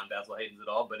commented on Basil Hayden's at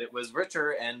all, but it was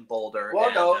richer and bolder. Well,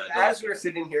 and, no, as we were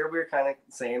sitting here, we were kind of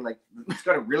saying like it's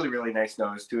got a really, really nice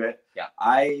nose to it. Yeah,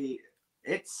 I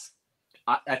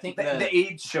think the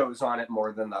age shows on it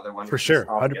more than the other one for sure,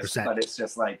 100%. But it's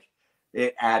just like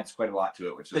it adds quite a lot to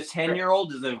it. Which the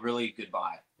 10-year-old is a really good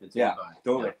buy. It's a good buy.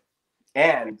 Totally. Yeah.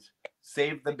 And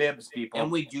save the bibs, people. And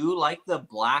we do like the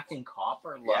black and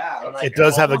copper look. Yeah, and like, it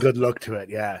does have a good look to it.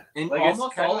 Yeah, and like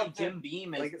almost all like of Jim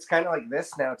Beam is like it's kind of like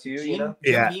this now too. You know,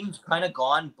 Jim Beam's kind of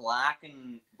gone black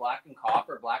and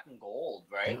copper, black and gold,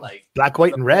 right? Like black,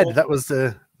 white, and red. That was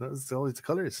always the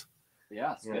colors.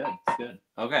 Yeah, it's good. It's good.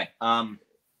 Okay.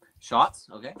 Shots.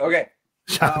 Okay.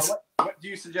 Shots. What do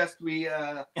you suggest we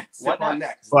what on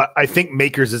next? Well, I think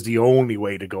Makers is the only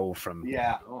way to go from.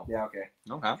 Yeah. Yeah. Okay.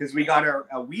 Because we got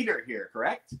a weeder here,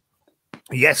 correct?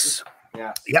 Yes.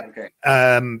 Yeah. Yep. Okay.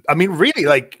 I mean, really,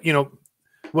 like, you know,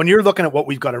 when you're looking at what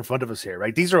we've got in front of us here,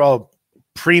 right? These are all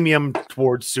premium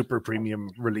towards super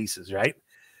premium releases, right?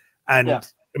 And I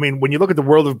mean, when you look at the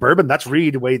world of bourbon, that's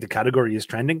really the way the category is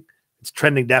trending. It's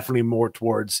trending definitely more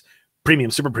towards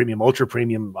premium, super premium, ultra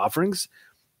premium offerings.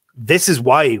 This is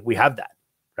why we have that,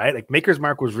 right? Like Maker's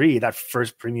Mark was really that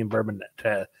first premium bourbon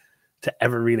to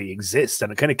ever really exist, and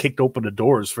it kind of kicked open the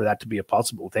doors for that to be a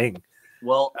possible thing.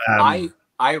 Well, I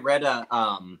read or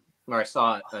I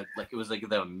saw like it was like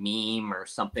the meme or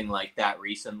something like that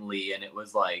recently, and it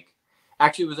was like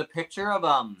actually it was a picture of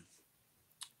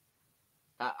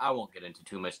I won't get into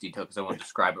too much detail because I won't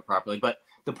describe it properly, but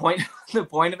the point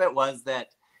of it was that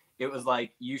it was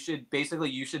like you should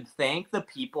thank the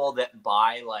people that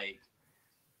buy like,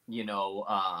 you know,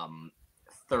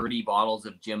 30 bottles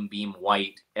of Jim Beam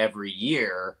White every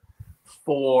year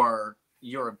for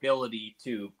your ability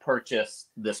to purchase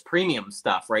this premium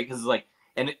stuff, right? Because like,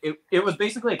 and it was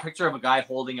basically a picture of a guy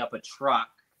holding up a truck,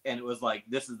 and it was like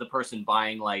this is the person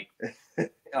buying like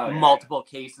multiple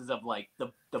cases of like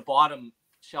the bottom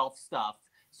shelf stuff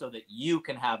so that you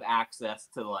can have access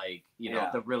to like, you know,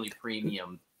 the really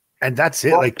premium. And that's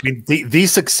it. Like the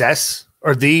success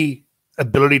or the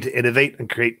ability to innovate and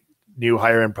create new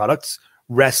higher end products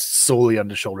rests solely on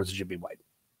the shoulders of Jim Beam White.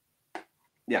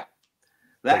 Yeah,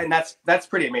 that's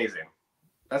pretty amazing.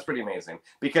 That's pretty amazing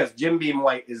because Jim Beam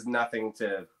White is nothing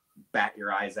to bat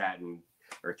your eyes at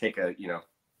or take a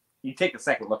you take a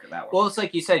second look at that one. Well, it's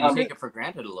like you said, you take it for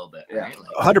granted a little bit, right?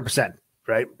 100%,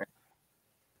 right?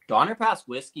 Donner Pass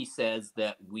Whiskey says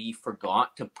that we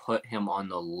forgot to put him on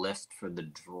the list for the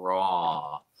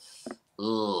draw.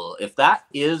 Ugh. If that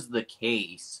is the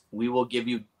case, we will give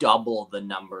you double the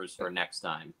numbers for next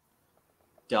time.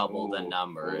 Double the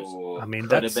numbers. I mean,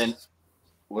 Could have been.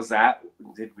 Was that?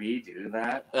 Did we do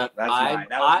that? That's I,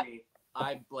 that was me.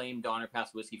 I blame Donner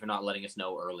Pass Whiskey for not letting us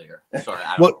know earlier. Sorry.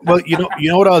 Well, you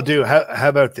know what I'll do. How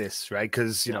about this, right?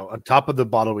 Because on top of the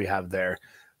bottle we have there,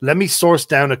 let me source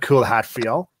down a cool hat for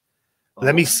y'all.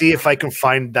 Let me see if I can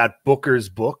find that Booker's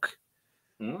book.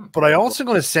 But I also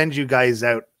going to send you guys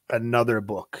out another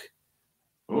book.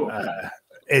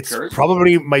 It's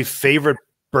probably my favorite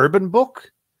bourbon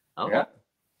book. Okay.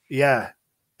 Yeah.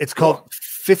 It's called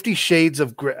 50 Shades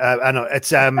of Grey. I know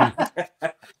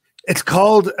it's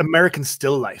called American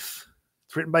Still Life.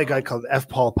 It's written by a guy called F.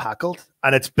 Paul Packold,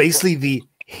 and it's basically the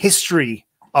history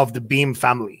of the Beam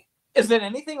family. Is it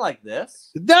anything like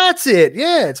this? That's it.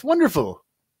 Yeah, it's wonderful.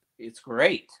 It's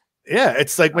great. Yeah,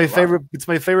 it's like my favorite. It's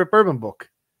my favorite bourbon book.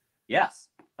 Yes.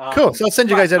 Cool. So I'll send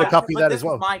you guys out a copy of that as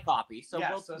well. This is my copy, so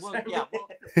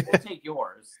we'll take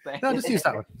yours. No, just use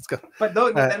that one. Let's go. But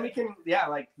then we can,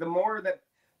 like the more that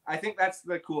I think that's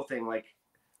the cool thing. Like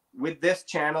with this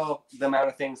channel, the amount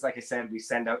of things, like I said, we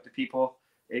send out to people,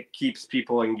 it keeps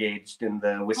people engaged in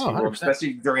the whiskey world,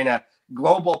 especially during a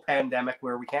global pandemic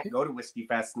where we can't go to Whiskey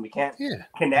Fest and we can't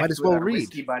connect with our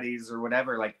whiskey buddies or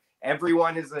whatever. Like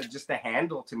everyone is just a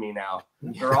handle to me now.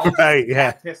 They're all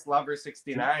Piss Lover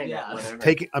 69. Yeah.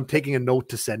 I'm taking a note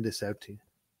to send this out to you.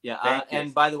 Yeah.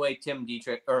 And by the way,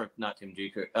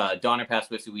 Donner Pass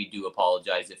Whiskey, we do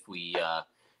apologize if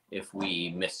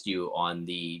we missed you on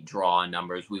the draw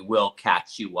numbers. We will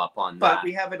catch you up on that. But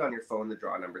we have it on your phone, the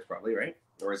draw numbers probably, right?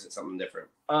 Or is it something different?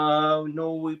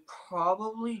 No, we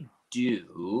probably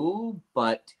do,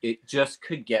 but it just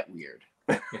could get weird.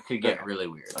 It could get really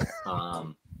weird.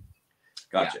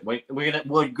 Gotcha. Yeah,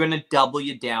 we're gonna double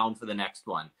you down for the next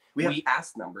one. We have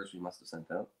past numbers we must have sent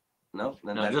out. No,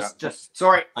 just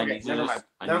sorry. Okay, never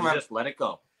mind. Just let it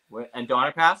go. And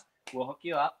Donner Pass, we'll hook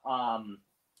you up.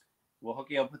 We'll hook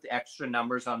you up with the extra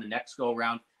numbers on the next go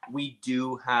around. We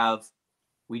do have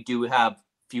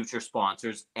future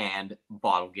sponsors and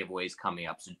bottle giveaways coming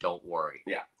up, so don't worry.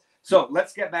 Yeah. So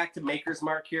let's get back to Maker's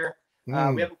Mark here. We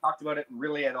haven't talked about it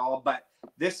really at all, but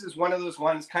this is one of those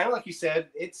ones, kind of like you said,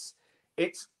 it's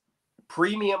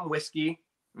premium whiskey,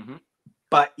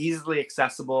 but easily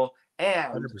accessible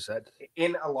and 100%.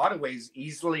 In a lot of ways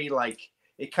easily, like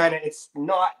it's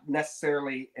not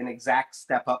necessarily an exact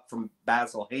step up from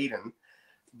Basil Hayden,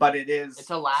 but it is.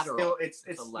 It's a lateral. Still, it's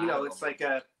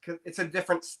it's a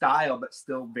different style, but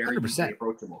still very easily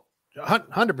approachable.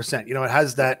 100%. It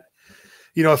has that.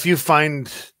 If you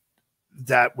find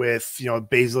that with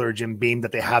Basil or Jim Beam,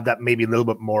 that they have that maybe a little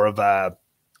bit more of a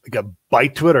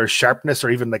bite to it, or sharpness, or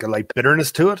even like a light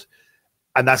bitterness to it,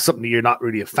 and that's something that you're not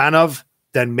really a fan of,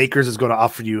 then Makers is going to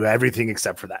offer you everything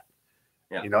except for that.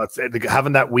 Yeah. It's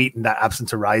having that wheat and that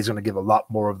absence of rye is going to give a lot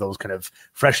more of those kind of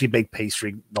freshly baked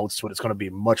pastry notes to it. It's going to be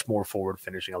much more forward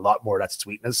finishing, a lot more of that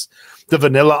sweetness. The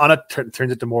vanilla on it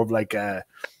turns into more of like a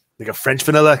French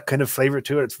vanilla kind of flavor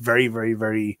to it. It's very, very,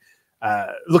 very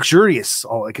luxurious.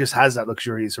 Oh, it just has that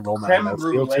luxurious aroma. Creme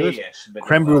brulee-ish.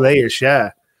 Creme brulee-ish,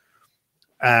 yeah.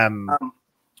 But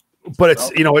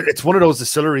it's one of those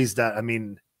distilleries that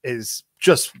is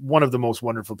just one of the most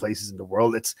wonderful places in the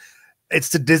world. It's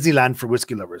the Disneyland for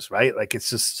whiskey lovers, right? Like it's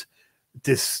just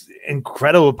this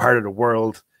incredible part of the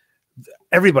world.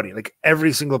 Everybody, like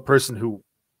every single person who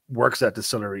works at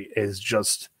distillery is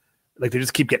just like, they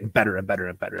just keep getting better and better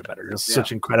and better and better. Just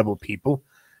such incredible people.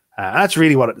 That's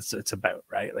really what it's about,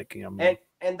 right? Like, and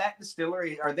that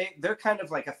distillery, they're kind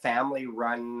of like a family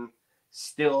run,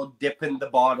 still dipping the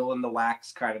bottle in the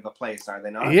wax kind of a place, are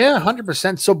they not? Yeah,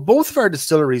 100%. So both of our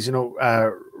distilleries,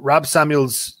 Rob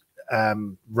Samuels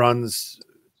runs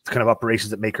kind of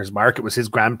operations at Maker's Mark. It was his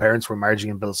grandparents were Margie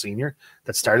and Bill Sr.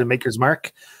 that started Maker's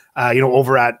Mark.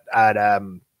 Over at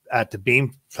the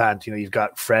Beam plant, you've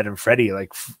got Fred and Freddie.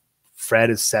 Like Fred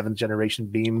is 7th generation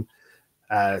Beam,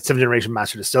 7th generation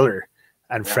master distiller,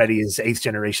 and Freddie is 8th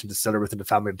generation distiller within the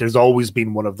family. There's always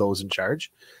been one of those in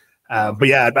charge. But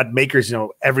yeah, at Makers,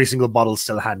 every single bottle is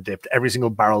still hand dipped, every single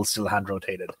barrel is still hand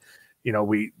rotated.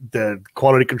 The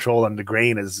quality control and the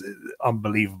grain is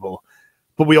unbelievable.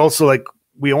 But we also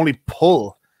we only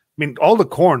pull. All the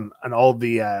corn and all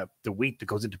the wheat that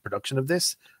goes into production of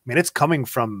this. It's coming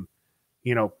from,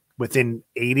 within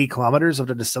 80 kilometers of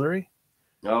the distillery.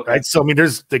 Okay. Right. So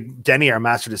there's Denny, our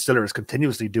master distiller, is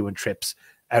continuously doing trips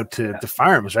out to the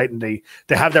farms, right? And they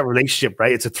have that relationship,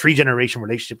 right? It's a 3-generation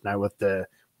relationship now with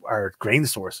our grain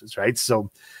sources, right?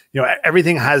 So,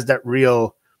 everything has that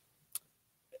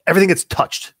everything gets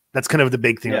touched. That's kind of the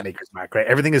big thing at Maker's Mark, right?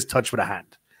 Everything is touched with a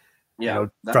hand. Yeah,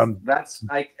 that's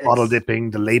like bottle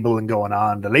dipping, the labeling going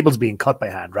on, the labels being cut by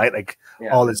hand, right? Like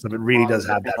all this stuff. It really does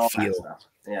have that feel.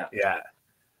 Yeah.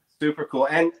 Super cool.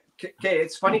 And okay,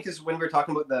 it's funny because when we were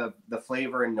talking about the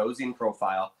flavor and nosing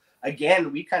profile,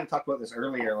 again, we kind of talked about this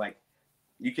earlier. Like,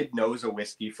 you could nose a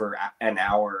whiskey for an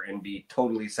hour and be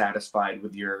totally satisfied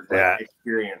with your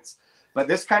experience. But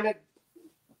this kind of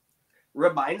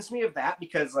reminds me of that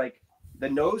because, like, the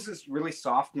nose is really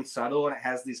soft and subtle, and it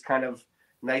has these kind of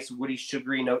nice woody,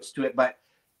 sugary notes to it.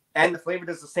 And the flavor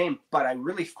does the same. But I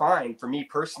really find, for me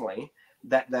personally,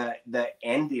 that the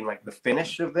ending, like the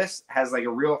finish of this, has like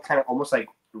a real kind of almost like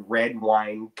red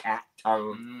wine cat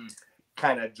tongue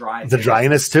kind of dry. The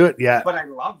dryness to it, yeah. But I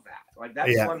love that. Like,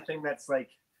 that's one thing that's like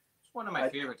it's one of my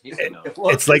favorite tasting notes.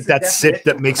 It's like that sip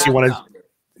that makes you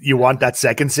want that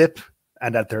second sip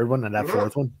and that third one and that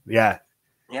fourth one. Yeah.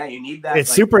 Yeah, you need that. It's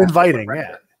like, super inviting.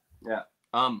 Yeah. Yeah.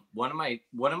 One of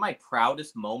my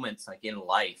proudest moments, like, in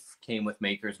life, came with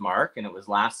Maker's Mark, and it was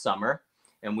last summer,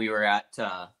 and we were at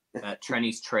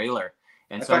Trenny's trailer.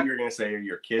 And I thought you were gonna say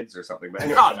your kids or something, but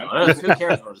no, who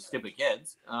cares about the stupid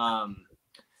kids?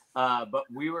 But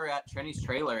we were at Trenny's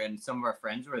trailer, and some of our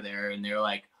friends were there, and they were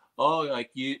like, "Oh, like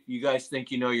you guys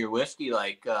think you know your whiskey?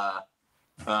 Like,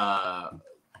 I'm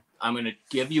gonna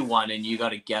give you one, and you got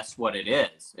to guess what it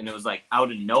is." And it was like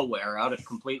out of nowhere, out of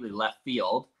completely left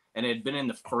field, and it had been in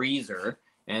the freezer,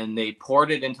 and they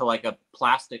poured it into like a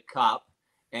plastic cup,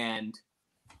 and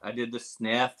I did the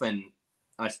sniff, and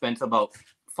I spent about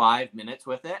 5 minutes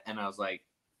with it, and I was like,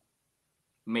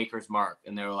 Maker's Mark,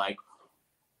 and they were like,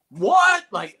 what?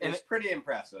 Like, and it's pretty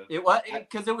impressive. It was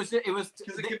because it was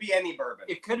because it could be any bourbon.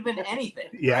 It could have been anything.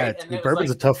 Yeah, right? Bourbon's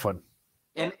like, a tough one.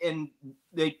 And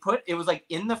they put it was like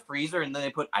in the freezer, and then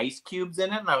they put ice cubes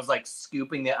in it, and I was like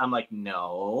scooping it. I'm like,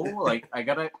 no, like I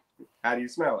gotta. How do you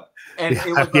smell it? And it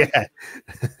was like,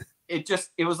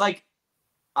 it was like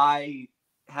I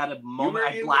had a moment.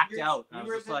 I blacked out. I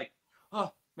was just like,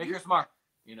 oh, Maker's Mark.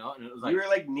 You know, and it was like you were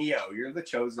like Neo. You're the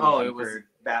chosen one for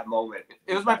that moment.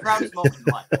 It was my proudest moment in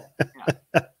life.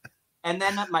 Yeah. And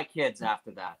then my kids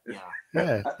after that.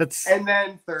 Yeah. That's and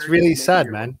then third. It's really sad,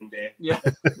 man. Yeah.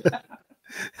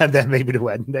 And then maybe the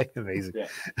wedding day. Amazing. Yeah.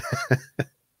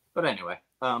 But anyway,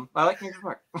 I like Maker's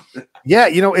Mark. Yeah,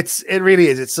 you know, it really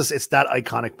is. It's that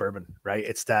iconic bourbon, right?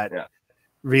 It's that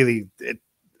really.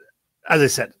 As I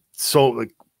said, so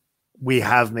like we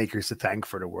have makers to thank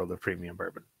for the world of premium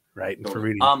bourbon. Right. And for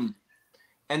really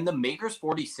and the Maker's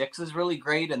 46 is really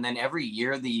great. And then every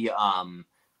year the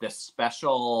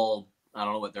special, I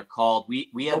don't know what they're called. We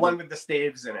had the one with the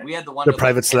staves in it. We had the one the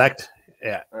private select.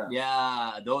 Yeah.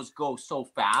 Yeah, those go so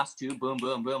fast too. Boom,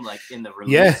 boom, boom, like in the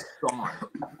release.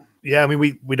 Yeah, I mean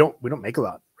we don't make a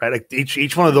lot, right? Like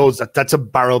each one of those that's a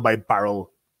barrel by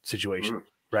barrel situation,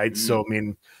 right? So I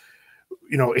mean,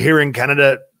 you know, here in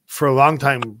Canada, for a long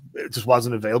time, it just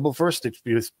wasn't available for us.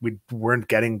 We weren't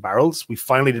getting barrels. We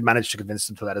finally did manage to convince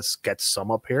them to let us get some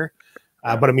up here.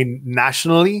 But I mean,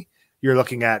 nationally, you're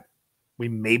looking at we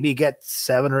maybe get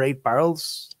 7 or 8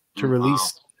 barrels to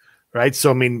release, right? So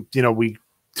I mean, you know,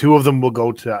 2 of them will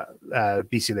go to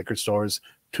BC liquor stores.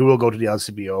 2 will go to the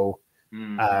LCBO.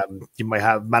 You might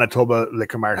have Manitoba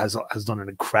Liquor Mart has done an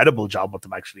incredible job with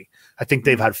them. Actually, I think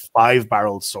they've had 5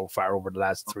 barrels so far over the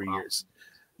last 3 years.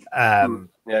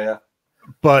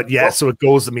 But so it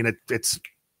goes. I mean, it's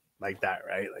like that,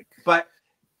 right? Like, but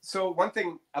so one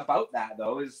thing about that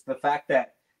though is the fact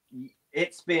that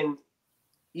it's been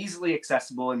easily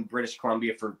accessible in British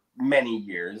Columbia for many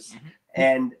years,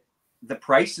 and the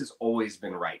price has always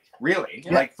been right. Really,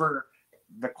 like for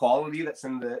the quality that's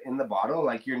in the bottle,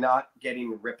 like you're not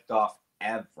getting ripped off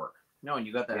ever. No, and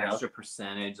you got that extra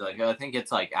percentage. Like I think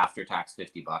it's like after tax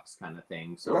 $50 kind of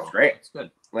thing. So that's great. It's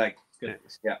good. Like good.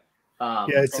 Yeah.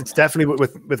 It's definitely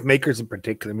with Makers in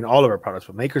particular. I mean, all of our products,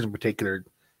 but Makers in particular,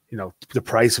 you know, the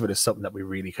price of it is something that we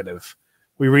really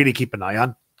keep an eye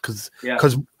on because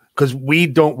we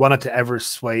don't want it to ever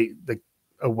sway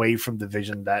away from the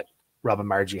vision that Rob and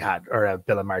Margie had, or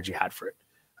Bill and Margie had for it,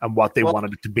 and what they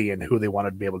wanted it to be and who they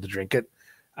wanted to be able to drink it,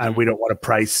 and we don't want to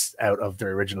price out of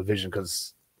their original vision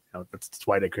because you know that's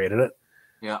why they created it.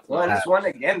 Yeah. Well, and it's one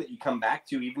again that you come back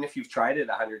to, even if you've tried it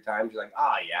 100 times. You're like,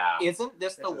 Isn't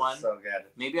this the one? So good.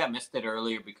 Maybe I missed it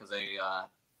earlier because I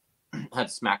had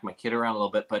to smack my kid around a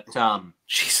little bit, but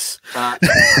jeez.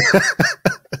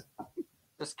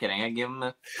 Just kidding. I give him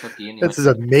a cookie. And this is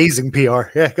amazing PR.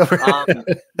 Yeah. Go for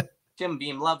it. Jim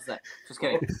Beam loves that. Just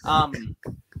kidding.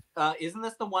 Isn't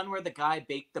this the one where the guy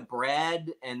baked the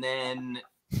bread and then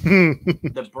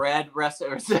the bread rest?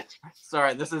 Or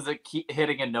sorry, this is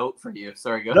hitting a note for you.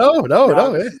 Sorry, go.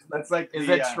 No. That's like. Is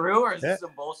it true or is this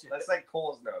some bullshit? That's like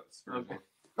Cole's notes. Okay.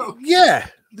 Yeah.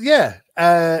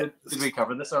 Did we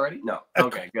cover this already? No.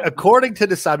 Okay, good. According to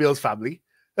the Samuels family,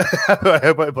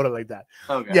 I put it like that.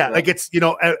 Okay. Yeah, like it's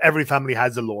every family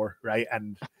has a lore, right?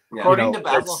 And According to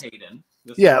Basil Hayden.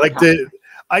 Like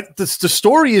the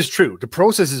story is true. The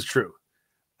process is true.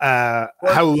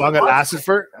 How long it lasted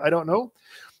for, I don't know.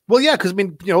 Well, yeah, because I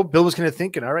mean, Bill was kind of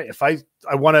thinking, all right, if I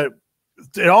want to.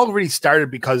 It all really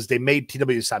started because they made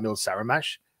T.W. Samuels Sour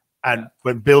Mash, and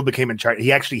when Bill became in charge,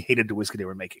 he actually hated the whiskey they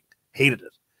were making. Hated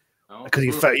it because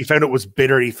he found it was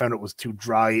bitter. He found it was too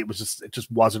dry. It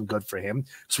just wasn't good for him.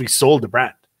 So he sold the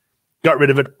brand, got rid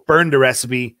of it, burned the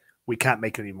recipe. We can't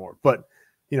make it anymore. But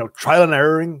trial and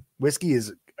erroring whiskey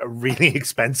is a really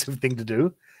expensive thing to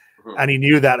do, and he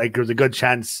knew that like there was a good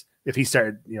chance if he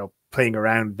started playing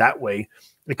around that way,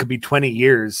 it could be 20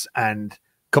 years and a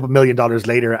couple $1 million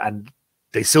later, and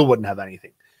they still wouldn't have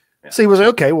anything. Yeah. So he was like,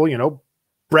 okay, well,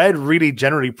 bread really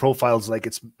generally profiles like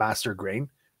its master grain,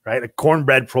 right? Like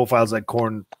cornbread profiles like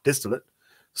corn distillate.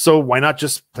 So why not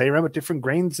just play around with different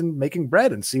grains and making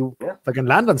bread and see if I can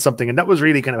land on something? And that was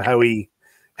really kind of how he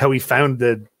found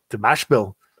the mash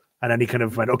bill. And then he kind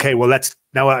of went, okay, well,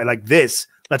 now I like this.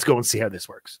 Let's go and see how this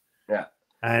works. Yeah.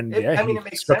 And it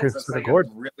makes sense. It's like a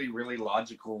really, really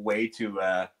logical way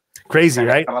to crazy,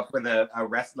 right? Come up with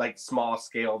a small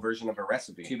scale version of a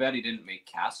recipe. Too bad he didn't make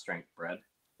cast strength bread.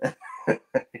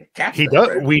 He does.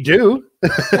 Bread. We do.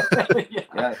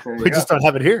 We just don't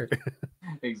have it here.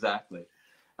 Exactly.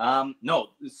 No,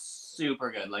 super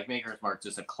good. Like Maker's Mark,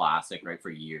 just a classic, right?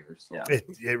 For years. Yeah,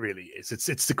 it really is.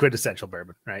 It's the quintessential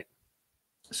bourbon, right?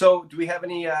 So, do we have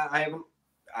any?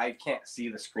 I can't see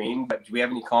the screen, but do we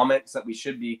have any comments that we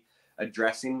should be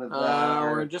addressing with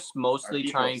we're just mostly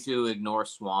trying to ignore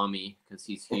Swami because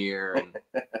he's here and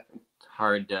it's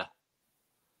hard to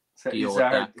deal with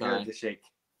that guy. Hard to shake.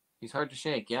 He's hard to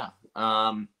shake, yeah.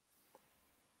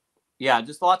 Yeah,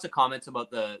 just lots of comments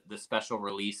about the special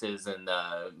releases and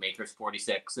the Maker's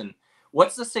 46. And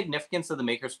what's the significance of the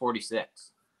Maker's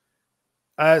 46?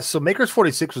 So Maker's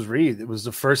 46 was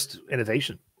the first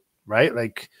innovation, right?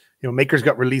 Like, Maker's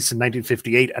got released in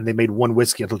 1958 and they made one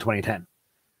whiskey until 2010.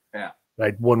 Yeah.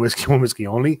 Right. One whiskey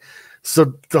only.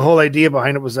 So the whole idea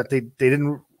behind it was that they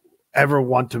didn't ever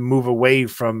want to move away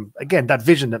from, again, that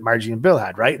vision that Margie and Bill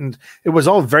had, right? And it was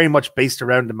all very much based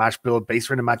around the mash bill,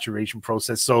 based around the maturation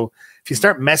process. So if you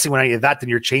start messing with any of that, then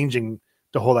you're changing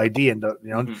the whole idea. And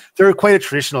they're quite a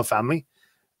traditional family.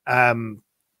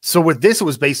 So with this, it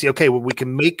was basically, okay, well, we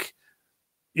can make,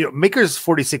 Maker's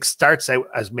 46 starts out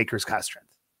as Maker's cast strength.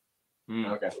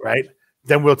 Okay. Right.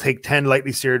 Then we'll take 10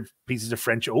 lightly seared pieces of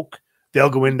French oak. They'll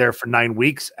go in there for 9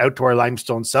 weeks out to our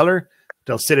limestone cellar.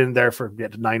 They'll sit in there for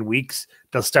 9 weeks.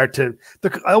 They'll start to,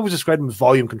 I always describe them as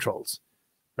volume controls,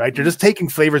 right? They're just taking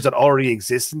flavors that already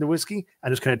exist in the whiskey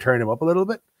and just kind of turning them up a little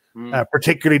bit,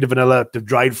 particularly the vanilla, the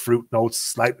dried fruit notes,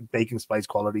 slight baking spice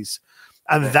qualities.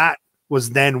 And that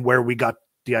was then where we got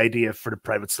the idea for the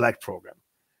private select program,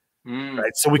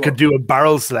 right? So we could do a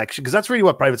barrel selection because that's really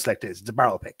what private select is. It's a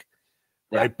barrel pick.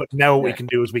 Right. But now what we can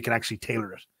do is we can actually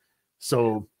tailor it.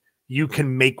 So you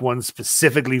can make one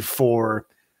specifically for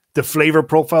the flavor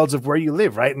profiles of where you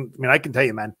live. Right. And I mean, I can tell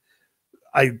you, man,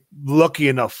 I'm lucky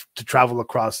enough to travel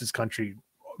across this country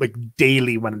like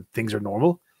daily when things are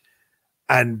normal.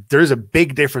 And there's a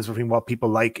big difference between what people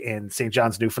like in St.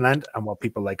 John's, Newfoundland and what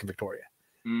people like in Victoria.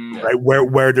 Right.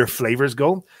 Where their flavors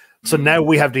go. So now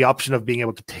we have the option of being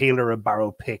able to tailor a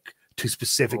barrel pick to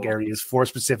specific areas for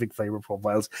specific flavor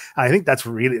profiles. And I think that's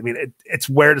really, it's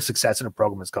where the success in the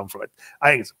program has come from.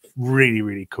 I think it's really,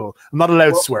 really cool. I'm not allowed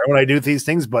to swear when I do these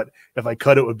things, but if I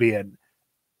could, it would be an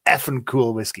effing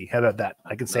cool whiskey. How about that?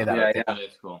 I can say that. Yeah, that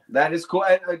is cool. That is cool.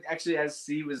 Actually, as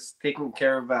he was taking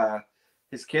care of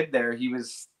his kid there, we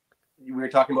were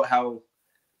talking about how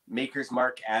Maker's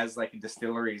Mark as like a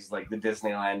distillery is like the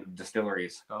Disneyland of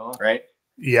distilleries. Right?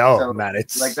 Yeah, so, man,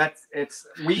 it's like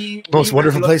we most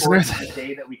wonderful place on earth. The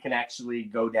day that we can actually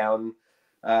go down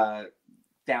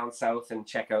south and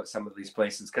check out some of these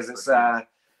places because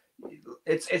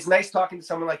it's nice talking to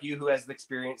someone like you who has the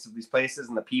experience of these places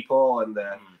and the people and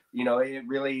it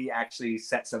really actually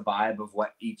sets a vibe of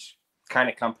what each kind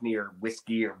of company or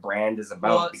whiskey or brand is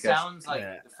about. Well, it sounds like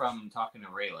from talking to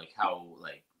Ray, like how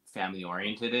family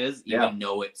oriented is, even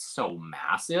though it's so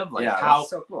massive. Like how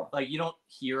so cool. Like you don't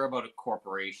hear about a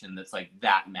corporation that's like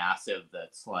that massive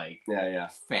that's like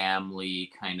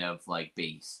family kind of like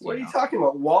based. What are you talking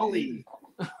about? Wally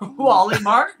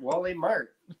Mart? Wally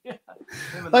Mart. Yeah.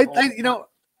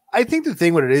 I think the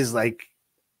thing with it is like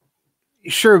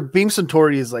sure, Beam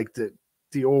Suntory is like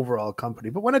the overall company,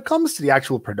 but when it comes to the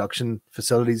actual production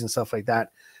facilities and stuff like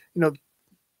that,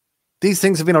 these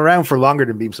things have been around for longer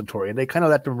than Beam Suntory, and they kind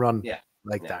of let them run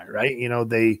like that, right? You know,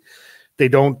 they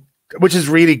don't, which is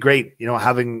really great. You know,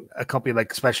 having a company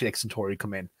like, especially like Suntory,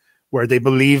 come in where they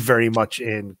believe very much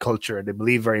in culture, and they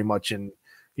believe very much in,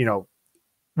 you know,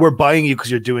 we're buying you because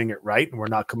you're doing it right, and we're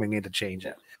not coming in to change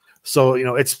it. So, you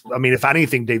know, it's, I mean, if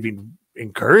anything, they've been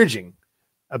encouraging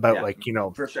about like, you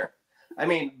know, for sure. I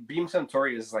mean, Beam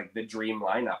Suntory is like the dream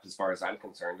lineup as far as I'm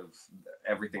concerned of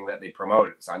everything that they promote.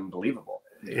 It's unbelievable.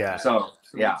 Yeah. So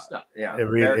yeah. It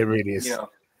really is. You know,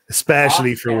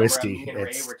 especially for whiskey. Me and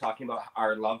Ray were talking about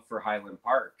our love for Highland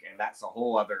Park, and that's a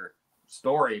whole other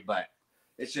story. But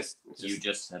it's just you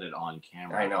just said it on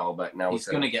camera. I know, but now he's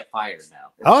gonna get fired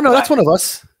now. Oh no, that's one of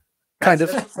us. Kind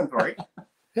of. Suntory.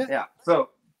 Yeah.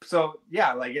 So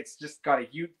yeah, like it's just got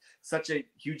such a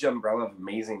huge umbrella of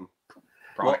amazing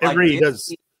product. It really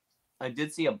does. I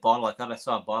did see a bottle. I thought I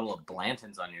saw a bottle of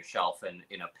Blanton's on your shelf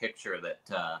in a picture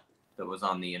that was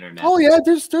on the internet. Oh yeah,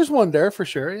 there's one there for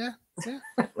sure. Yeah.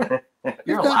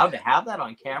 You're allowed to have that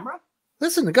on camera?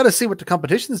 Listen, I got to see what the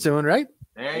competition's doing, right?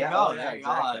 There you go. There you go.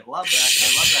 I love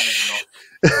that.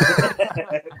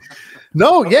 angle.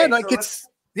 No, okay, yeah, like so it's.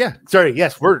 Yeah, sorry.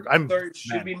 Yes, I'm. Sorry,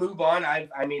 should we move on? I've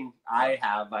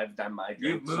done my.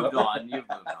 You've moved on. You've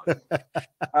moved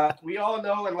on. We all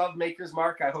know and love Maker's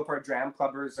Mark. I hope our Dram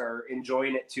Clubbers are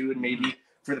enjoying it too, and maybe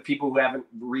for the people who haven't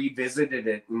revisited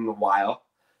it in a while,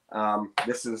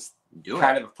 this is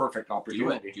kind of a perfect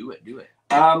opportunity. Do it.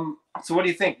 So what do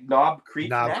you think, Knob Creek?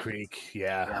 Knob Creek,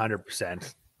 yeah,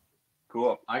 100%.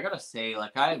 Cool. I gotta say,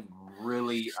 like, I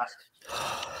really.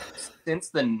 Since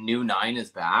the new 9 is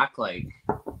back, like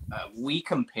we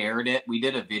compared it. We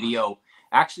did a video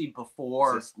actually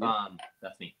before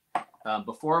that's me.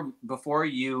 Before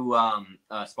you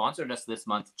sponsored us this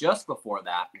month, just before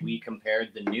that, we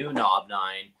compared the new Knob 9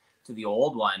 to the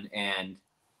old one, and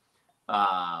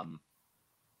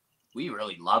we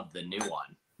really loved the new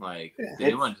one. Like the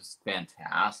new one is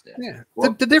fantastic. Yeah.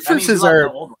 The differences are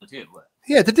the old one too, but.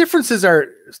 Yeah, the differences are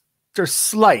they're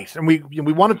slight, and we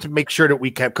wanted to make sure that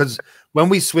we kept, because when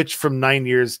we switched from 9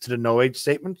 years to the no age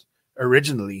statement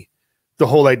originally, the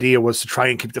whole idea was to try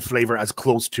and keep the flavor as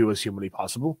close to as humanly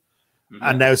possible. Mm-hmm.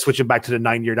 And now switching back to the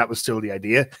 9 year, that was still the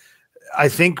idea. I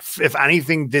think if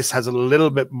anything, this has a little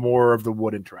bit more of the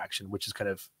wood interaction, which is kind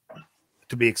of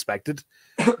to be expected.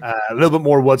 A little bit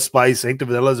more wood spice. I think the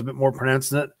vanilla is a bit more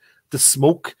pronounced in it. The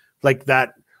smoke, like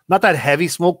that, not that heavy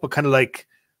smoke, but kind of like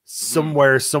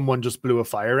somewhere someone just blew a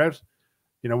fire out.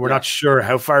 You know, we're not sure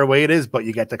how far away it is, but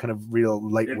you get the kind of real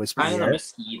light whisper.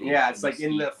 Yeah, it's like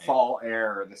in the fall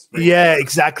air or the spring. Yeah,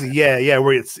 exactly. Yeah,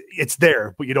 where it's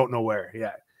there, but you don't know where.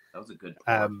 Yeah, that was a good.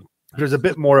 There's a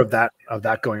bit more of that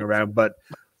going around, but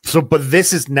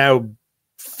this is now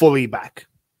fully back,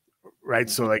 right?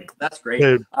 So like that's great.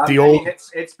 The old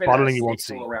it's been bottling you won't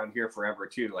see around here forever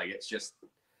too. Like it's just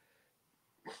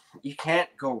you can't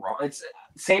go wrong. It's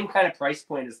same kind of price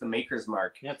point as the Maker's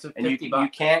Mark, and you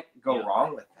can't go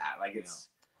wrong with that. Like it's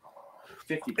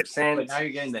 50%. But now you're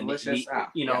getting the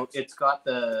it's got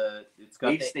the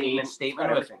age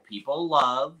statement which people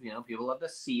love. You know, people love to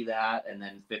see that, and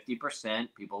then 50%.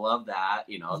 People love that.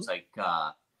 You know, it's like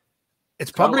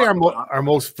it's probably our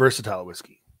most versatile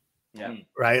whiskey. Yeah.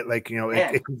 Right. Like, you know,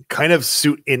 it can kind of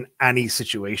suit in any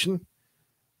situation.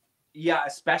 Yeah,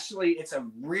 especially it's a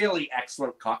really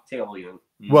excellent cocktailing.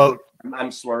 Well,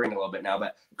 I'm slurring a little bit now,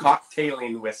 but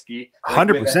cocktailing whiskey,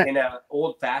 100% in a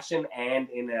old fashioned and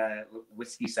in a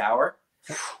whiskey sour.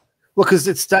 Well, because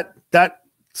it's that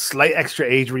slight extra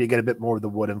age where you get a bit more of the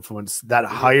wood influence, that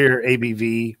higher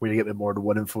ABV where you get a bit more of the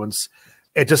wood influence.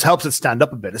 It just helps it stand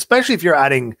up a bit, especially if you're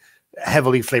adding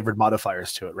heavily flavored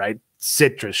modifiers to it, right?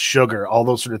 Citrus, sugar, all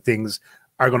those sort of things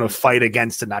are going to fight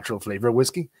against the natural flavor of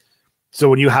whiskey. So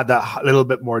when you have that little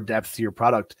bit more depth to your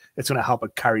product, it's going to help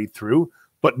it carry through,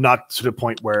 but not to the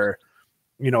point where,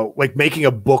 you know, like making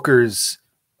a Booker's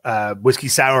whiskey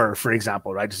sour, for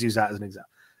example, right? Just use that as an example.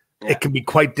 Yeah. It can be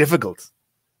quite difficult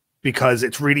because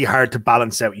it's really hard to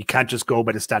balance out. You can't just go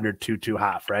by the standard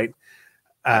 2-2.5, right?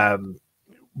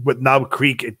 With Knob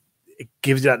Creek, it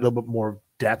gives you that little bit more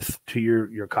depth to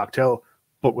your cocktail,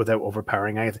 but without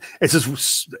overpowering anything. It's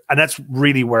just, and that's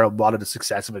really where a lot of the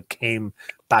success of it came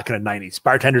back in the 90s.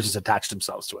 Bartenders just attached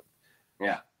themselves to it.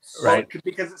 Yeah. Right. Well,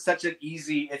 because it's such an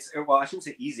easy, I shouldn't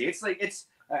say easy. It's like, it's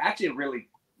actually a really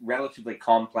relatively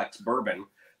complex bourbon,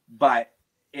 but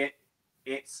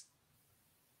it's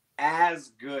as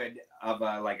good of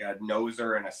a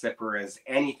noser and a sipper as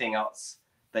anything else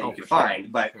that you can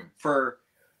find. But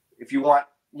if you want,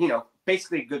 you know,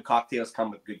 basically good cocktails come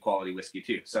with good quality whiskey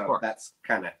too. So that's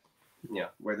kind of, you know,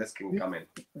 where this can come in.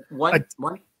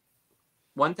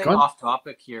 One thing off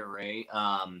topic here, Ray,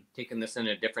 taking this in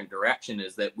a different direction,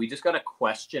 is that we just got a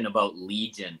question about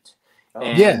Legent.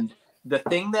 And the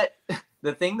thing that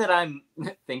I'm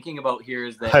thinking about here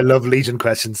is that I love Legion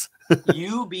questions.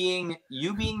 you being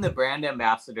the brand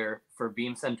ambassador for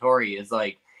Beam Suntory is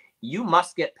like, you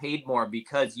must get paid more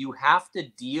because you have to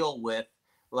deal with,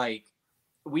 like,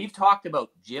 we've talked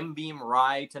about Jim Beam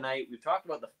Rye tonight. We've talked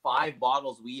about the 5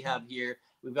 bottles we have here.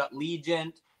 We've got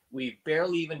Legent. We've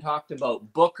barely even talked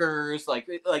about Bookers. Like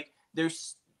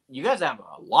there's, you guys have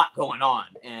a lot going on,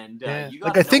 and you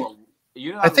guys I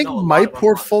think my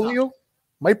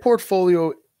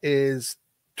portfolio is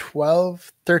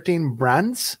 12, 13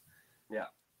 brands. Yeah.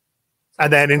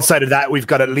 And then inside of that, we've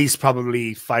got at least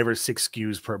probably 5 or 6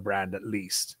 SKUs per brand at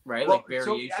least. Right. Well, like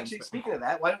variations. so actually, speaking of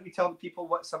that, why don't we tell the people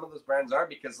what some of those brands are?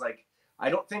 Because, like, I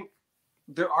don't think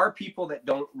there are people that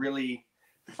don't really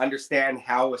understand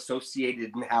how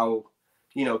associated and how,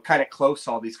 you know, kind of close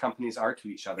all these companies are to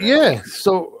each other. Yeah.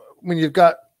 So when you've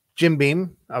got Jim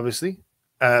Beam, obviously,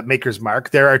 Maker's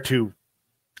Mark, there are 2,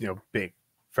 you know, big,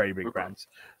 very big brands.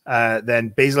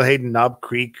 Then Basil Hayden, Knob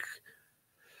Creek,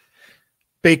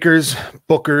 Baker's,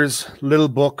 Booker's, Little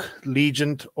Book,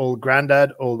 Legent, Old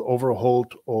Grandad, Old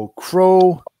Overholt, Old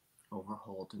Crow.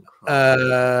 Overholt and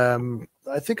Crow.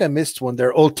 I think I missed one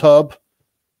there. Old Tub.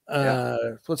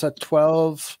 What's that?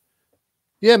 12.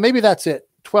 Yeah, maybe that's it.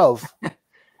 12.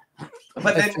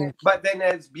 But then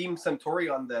as Beam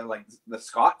Suntory on the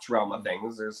Scotch realm of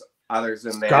things, there's others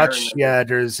in there. Scotch,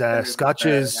 there's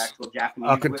Scotches,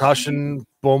 Auchentoshan,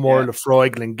 Bowmore, Lefroy,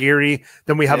 Glengarry.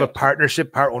 Then we have a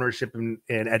partnership, part ownership in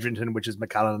Edmonton, which is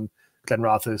Macallan,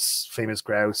 Glenrothes, Famous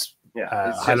Grouse,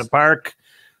 Highland Park,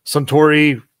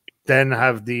 Suntory. Then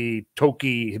have the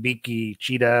Toki, Hibiki,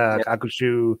 Cheetah,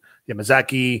 Akushu,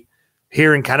 Yamazaki.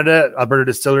 Here in Canada, Alberta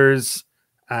Distillers,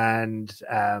 and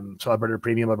so Alberta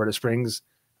Premium, Alberta Springs,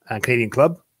 and Canadian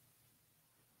Club.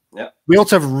 Yeah. We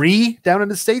also have Rye down in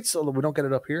the States, although we don't get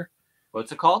it up here.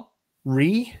 What's it called?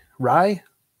 Rye.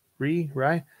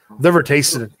 Never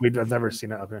tasted it. I've never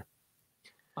seen it up here.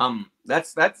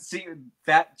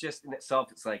 That just in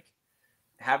itself, it's like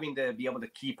having to be able to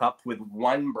keep up with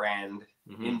one brand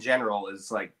in general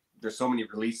is like, there's so many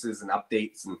releases and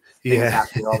updates and things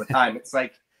happening all the time. It's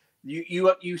like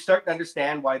you start to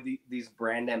understand why these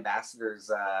brand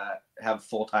ambassadors have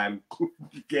full-time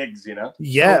gigs, you know?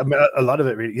 Yeah, a lot of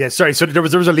it really. Yeah, sorry. So there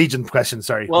was a Legion question.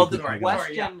 Sorry. Well, the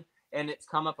question, and it's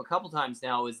come up a couple times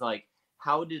now, is like,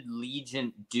 how did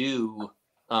Legion do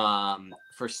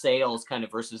for sales kind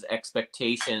of versus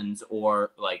expectations,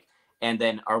 or like, and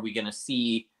then are we going to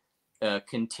see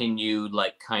continued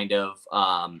like kind of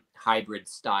hybrid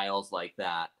styles like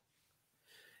that?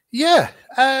 Yeah,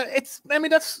 that's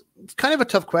kind of a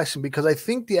tough question, because I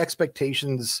think the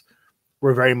expectations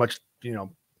were very much, you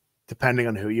know, depending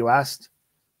on who you asked.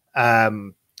 I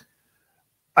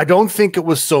don't think it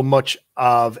was so much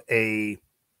of a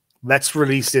let's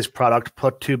release this product,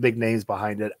 put 2 big names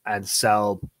behind it, and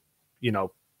sell, you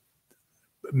know,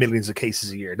 millions of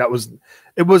cases a year.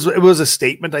 It was a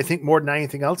statement, I think, more than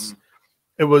anything else.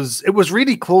 It was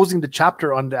really closing the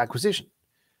chapter on the acquisition.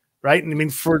 Right. And I mean,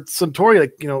 for Suntory,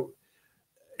 like, you know,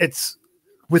 it's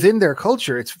within their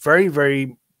culture. It's very,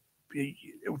 very,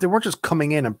 they weren't just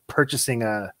coming in and purchasing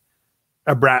a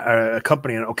brand, a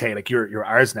company, and okay, like you're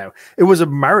ours now. It was a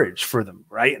marriage for them.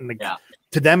 Right. And like,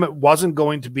 to them, it wasn't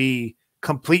going to be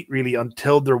complete really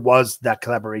until there was that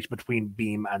collaboration between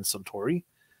Beam and Suntory.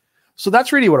 So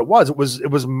that's really what it was. It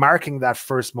was marking that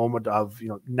first moment of, you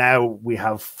know, now we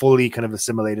have fully kind of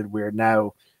assimilated. We're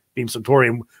now Beam Suntory,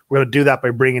 and we're going to do that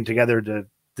by bringing together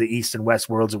the East and West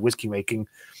worlds of whiskey making.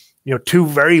 You know, 2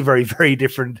 very, very, very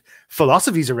different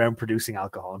philosophies around producing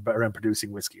alcohol and around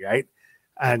producing whiskey, right?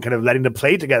 And kind of letting them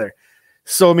play together.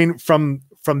 So, I mean, from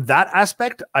that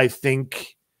aspect, I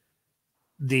think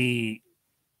the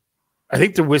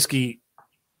whiskey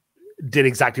did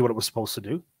exactly what it was supposed to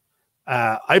do.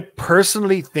 I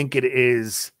personally think it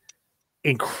is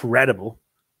incredible.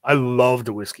 I love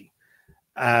the whiskey.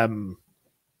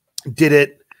 Did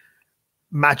it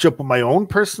match up with my own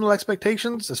personal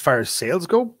expectations as far as sales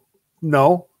go?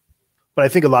 No, but I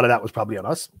think a lot of that was probably on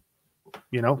us.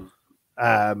 You know,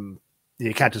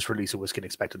 you can't just release a whiskey and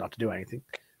expect it not to do anything,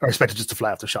 or expect it just to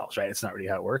fly off the shelves, right? It's not really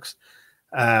how it works.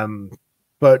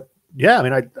 But yeah, I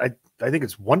mean, I think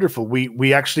it's wonderful.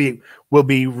 We actually will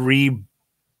be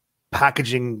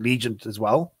repackaging Legent as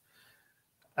well.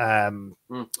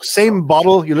 Same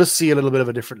bottle, you'll just see a little bit of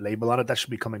a different label on it. That should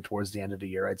be coming towards the end of the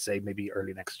year, I'd say, maybe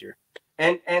early next year.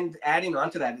 And adding on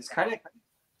to that, it's kind of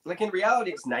like, in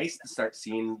reality, it's nice to start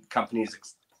seeing companies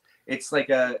it's like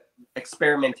a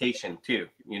experimentation too,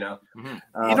 you know.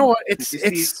 You know what? You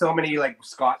see so many like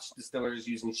Scotch distillers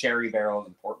using sherry barrels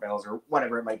and port barrels or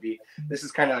whatever it might be. This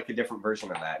is kind of like a different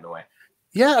version of that in a way.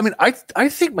 Yeah, I mean, I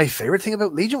think my favorite thing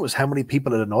about Legion was how many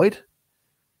people it annoyed.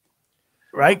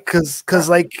 Right? Because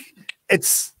like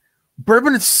it's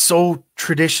bourbon is so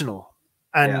traditional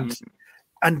and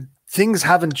things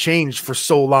haven't changed for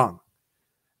so long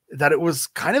that it was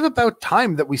kind of about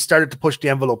time that we started to push the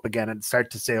envelope again and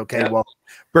start to say, okay, well,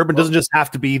 bourbon doesn't just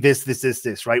have to be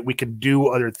this, right? We can do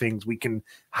other things. We can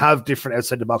have different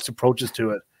outside the box approaches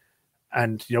to it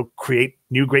and, you know, create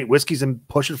new great whiskeys and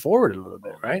push it forward a little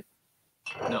bit, right?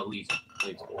 No, Legion.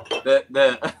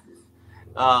 The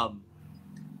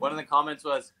one of the comments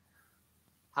was,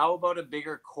 how about a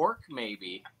bigger cork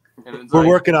maybe? And we're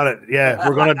working on it. Yeah,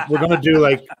 we're gonna do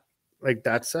like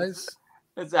that size.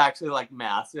 It's actually like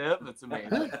massive. It's amazing.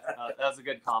 That was a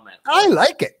good comment. I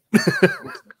like it. It's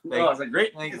a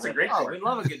great. It's a great. We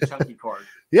love a good chunky cork.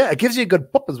 Yeah, it gives you a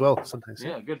good pop as well sometimes.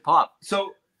 Yeah, good pop.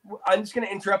 So I'm just gonna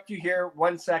interrupt you here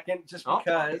 1 second, just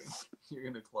because you're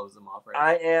gonna close them off. Right.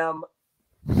 I am.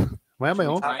 Why am I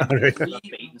on?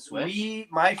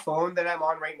 My phone that I'm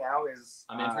on right now is.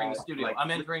 I'm entering the studio. Like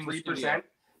I'm entering 3%.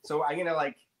 So I'm gonna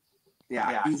like.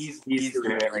 Yeah, he's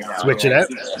doing it right now. Switch it out.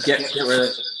 Get rid of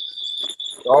it.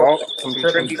 Oh, some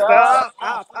tricky stuff.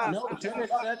 No, turn it.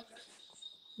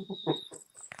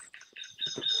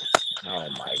 Oh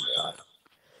my god.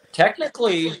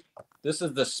 Technically, this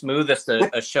is the smoothest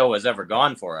a show has ever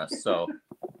gone for us. So.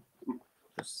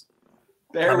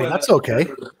 I mean, that's okay.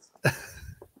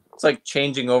 It's like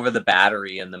changing over the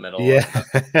battery in the middle. Yeah.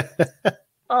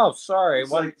 Oh, sorry.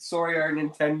 It's like, sorry, our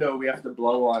Nintendo. We have to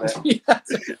blow on it.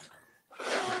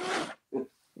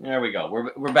 There we go.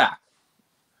 We're back.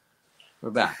 We're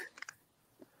back.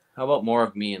 How about more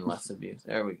of me and less of you?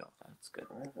 There we go. That's good.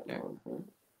 There.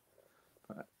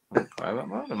 Private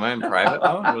mode? Am I in private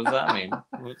mode? What does that mean?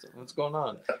 What's going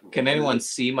on? Can anyone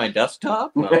see my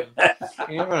desktop? No. Can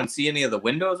anyone see any of the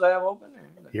windows I have open?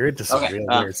 You're into some real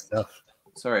weird stuff.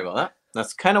 Sorry about that.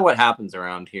 That's kind of what happens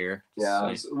around here.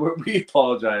 Yeah, we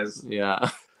apologize. Yeah.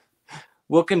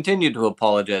 We'll continue to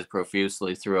apologize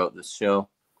profusely throughout this show.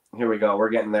 Here we go. We're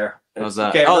getting there. How's that?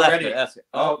 Okay, that's ready. good. That's good.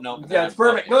 Oh, no. Yeah, it's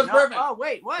perfect. No, it's perfect. Oh,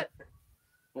 wait, what?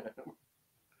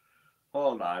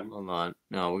 Hold on.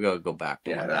 No, we got to go back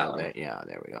to that bit. Yeah,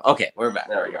 there we go. Okay, we're back.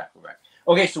 There we go. We're back.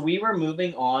 Okay, so we were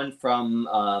moving on from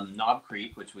Knob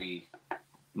Creek, which we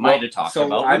might have talked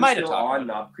about. We might have talked on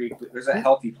Knob Creek. There's a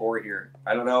healthy pour here.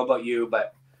 I don't know about you,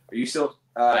 but are you still?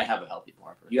 I have a healthy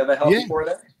pour. You have a healthy pour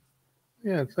there?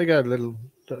 Yeah, I got a little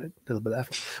bit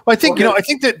left. Well, I think I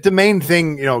think that the main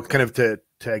thing, kind of to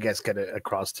I guess get it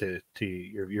across to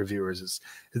your viewers is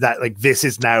that like this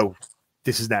is now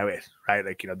it, right?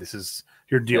 Like this is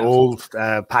the old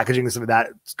packaging and some of that.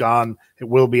 It's gone. It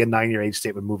will be a 9-year age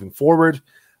statement moving forward.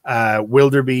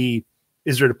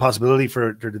 Is there the possibility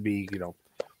for there to be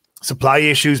supply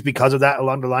issues because of that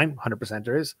along the line? 100%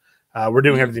 there is. We're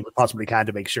doing everything we possibly can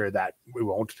to make sure that we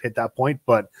won't hit that point.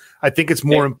 But I think it's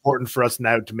more important for us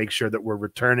now to make sure that we're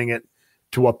returning it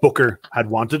to what Booker had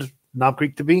wanted Knob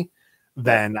Creek to be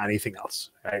than anything else.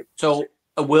 Right. So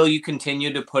will you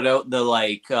continue to put out the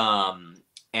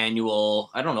annual,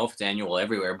 I don't know if it's annual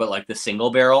everywhere, but like the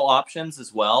single barrel options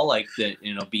as well? Like the,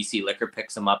 BC Liquor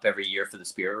picks them up every year for the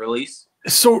spirit release.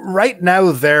 So right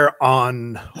now they're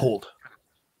on hold.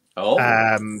 Oh,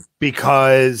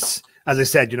 because as I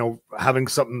said, having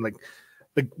something like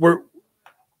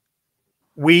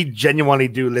we genuinely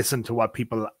do listen to what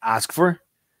people ask for.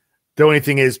 The only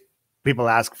thing is people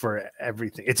ask for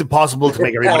everything. It's impossible to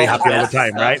make everybody happy all the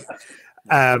time, right?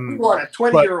 You want a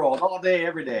 20-year-old all day,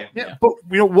 every day. Yeah, but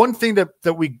one thing that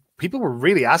people were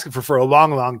really asking for a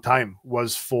long, long time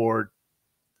was for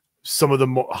some of the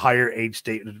higher age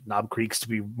stated Knob Creeks to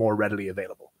be more readily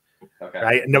available. Okay.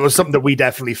 Right. And that was something that we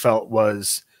definitely felt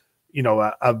was,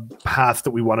 a path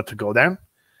that we wanted to go down.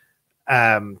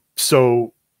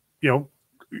 So,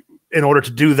 in order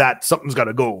to do that, something's got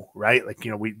to go, right? Like,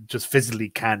 we just physically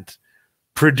can't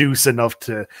produce enough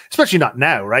to, especially not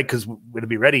now, right? Because we'll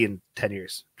be ready in 10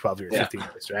 years, 12 years, 15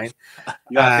 years, right?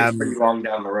 It's pretty long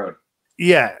down the road.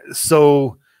 Yeah.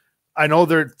 So I know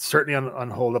they're certainly on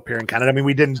hold up here in Canada. I mean,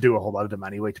 we didn't do a whole lot of them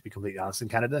anyway, to be completely honest, in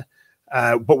Canada.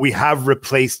 But we have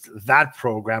replaced that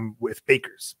program with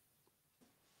Bakers.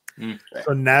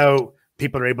 So now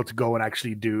people are able to go and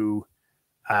actually do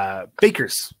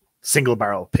Bakers single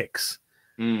barrel picks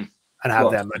and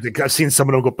have them. I think I've seen some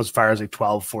of them go up as far as like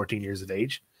 12, 14 years of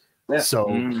age. Yeah. So,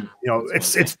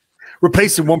 it's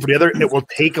replacing one for the other. It will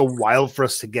take a while for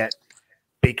us to get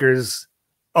Bakers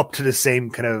up to the same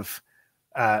kind of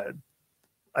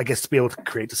I guess, to be able to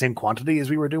create the same quantity as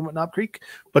we were doing with Knob Creek.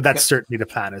 But that's certainly the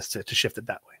plan, is to shift it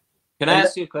that way. Can I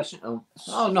ask you a question? Oh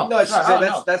no,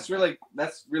 that's really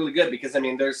good, because I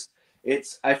mean,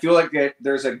 I feel like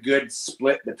there's a good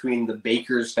split between the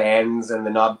Bakers fans and the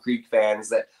Knob Creek fans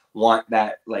that want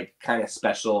that like kind of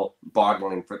special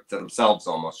bottling for themselves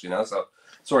almost, So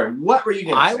sorry, what were you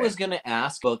going to say? I was going to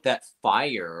ask about that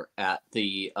fire at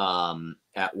the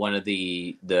at one of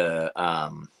the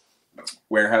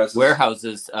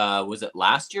warehouses. Was it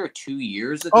last year or 2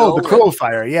 years ago? Oh, the Crow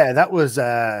fire. Yeah, that was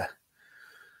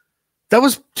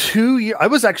 2 years. I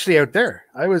was actually out there.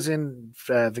 I was in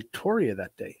Victoria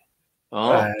that day.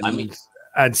 Oh,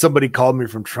 and somebody called me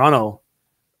from Toronto,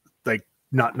 like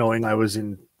not knowing I was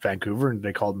in Vancouver, and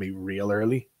they called me real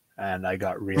early, and I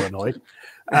got real annoyed.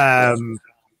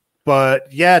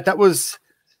 But yeah, that was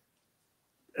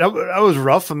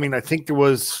rough. I mean, I think there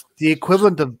was the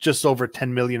equivalent of just over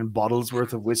 10 million bottles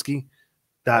worth of whiskey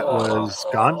that was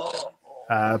gone.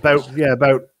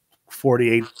 About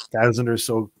 48,000 or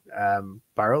so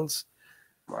barrels.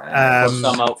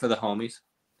 Some out for the homies.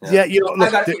 Yeah,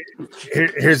 look,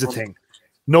 here's the thing.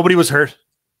 Nobody was hurt,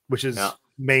 which is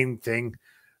main thing.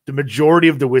 The majority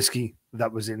of the whiskey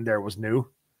that was in there was new.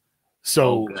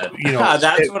 So,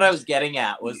 that's what I was getting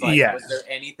at. Was like, was there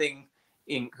anything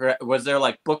incorrect? Was there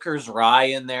like Booker's Rye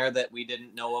in there that we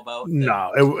didn't know about?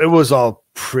 No, it was all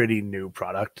pretty new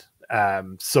product.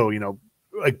 So,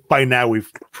 like by now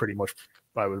we've pretty much,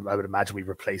 I would imagine we've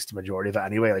replaced the majority of it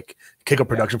anyway. Like kick up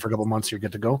production for a couple of months, you're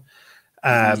good to go.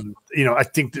 I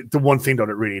think the one thing though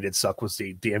that really did suck was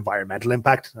the environmental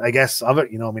impact, I guess, of it.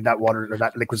 I mean, that water or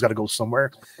that liquid's got to go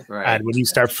somewhere. Right. And when you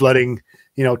start flooding,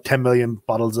 10 million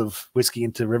bottles of whiskey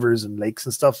into rivers and lakes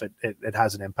and stuff, it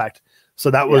has an impact. So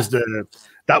that was the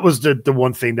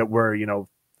one thing that we're,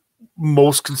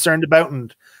 most concerned about.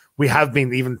 And we have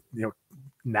been even,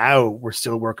 now we're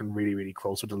still working really, really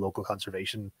close with the local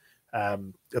conservation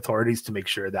authorities to make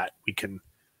sure that we can,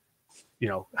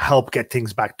 help get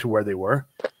things back to where they were.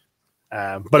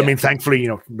 I mean, thankfully,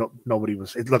 nobody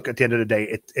was. Look, at the end of the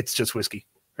day, it's just whiskey,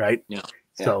 right? Yeah.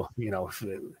 So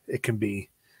it can be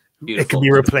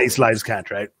replaced. Lives can't,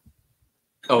 right?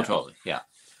 Oh, totally. Yeah.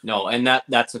 No, and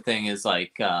that's the thing is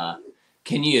like,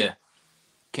 can you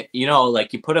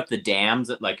like you put up the dams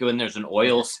that, like when there's an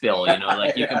oil spill,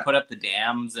 like you can put up the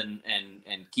dams and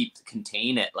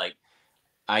contain it. Like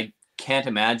I can't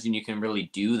imagine you can really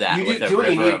do that with a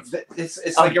river.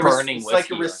 It's like a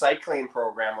recycling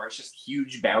program where it's just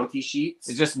huge bounty sheets.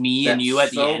 It's just me and you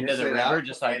at the end of the river,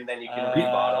 just like, and then you can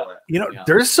rebottle it.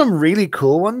 There's some really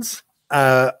cool ones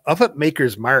up at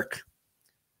Maker's Mark.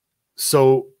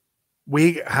 So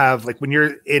we have, like, when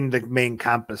you're in the main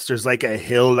campus, there's like a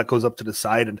hill that goes up to the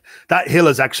side, and that hill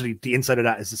is actually, the inside of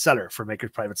that is the cellar for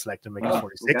Maker's Private Select and Maker's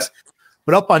 46. Okay.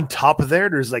 But up on top of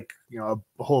there's like, a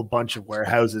whole bunch of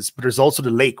warehouses, but there's also the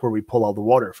lake where we pull all the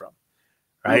water from,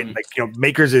 right? Like,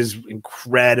 Makers is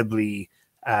incredibly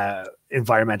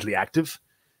environmentally active,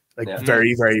 like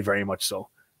very, very, very much so,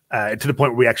 to the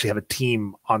point where we actually have a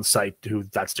team on site who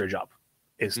that's their job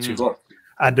is to,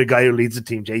 and the guy who leads the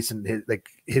team, Jason,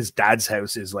 his dad's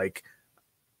house is like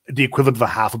the equivalent of a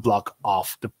half a block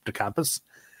off the campus.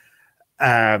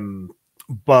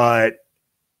 But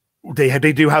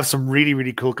they do have some really,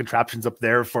 really cool contraptions up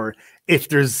there for if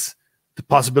there's the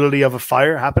possibility of a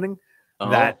fire happening,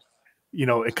 that,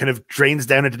 it kind of drains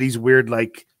down into these weird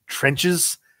like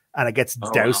trenches, and it gets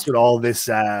doused with all this,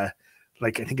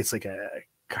 like, I think it's like a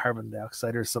carbon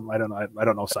dioxide or something. I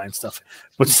don't know science stuff,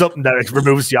 but something that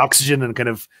removes the oxygen and kind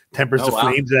of tempers the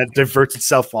flames, and it diverts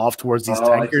itself off towards these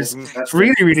tankers. It's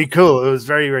really, really cool. It was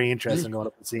very, very interesting going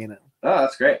up and seeing it. Oh,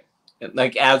 that's great.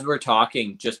 Like, as we're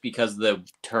talking, just because the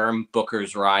term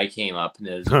Booker's Rye came up, and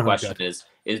the question is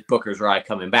Booker's Rye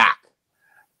coming back?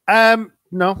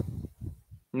 No.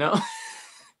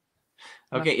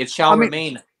 Okay, it shall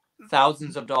remain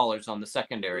thousands of dollars on the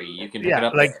secondary. You can pick it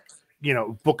up. Like,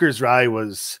 Booker's Rye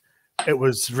was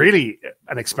really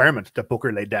an experiment that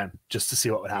Booker laid down just to see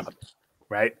what would happen,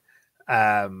 right?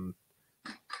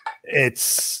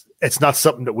 It's not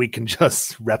something that we can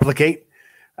just replicate.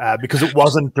 Because it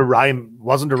wasn't the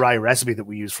rye recipe that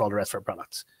we use for all the rest of our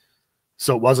products.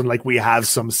 So it wasn't like we have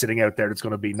some sitting out there that's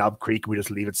going to be Knob Creek and we just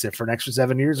leave it sit for an extra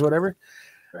 7 years or whatever.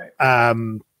 Right.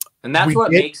 And that's what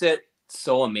makes it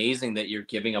so amazing that you're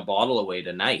giving a bottle away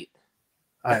tonight.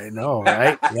 I know,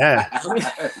 right? Yeah.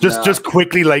 Just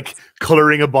quickly, like,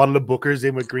 coloring a bottle of Booker's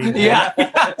in with green pen. Yeah.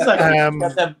 It's like,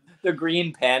 got the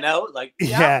green pen out. Like,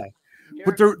 yeah.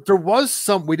 But there was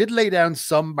some, we did lay down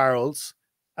some barrels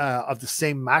of the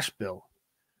same mash bill,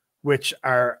 which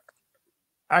are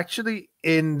actually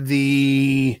in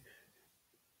the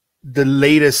the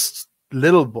latest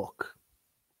little book.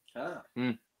 Ah.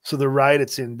 So the rye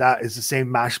that's in that is the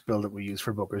same mash bill that we use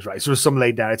for Booker's Rye. So there's some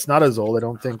laid down. It's not as old, I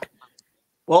don't think.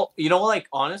 Well, you know, like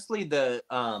honestly, the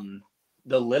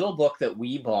little book that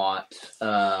we bought, it's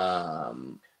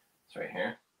right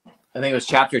here. I think it was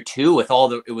chapter 2 with all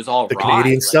the rye,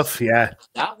 Canadian stuff. Yeah,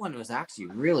 that one was actually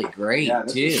really great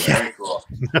This too. was very cool.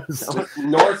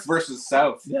 North versus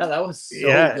South. Yeah, that was so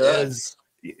good. It was,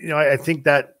 you know, I think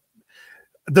that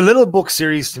the little book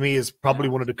series to me is probably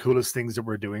one of the coolest things that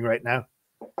we're doing right now,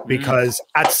 because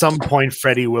at some point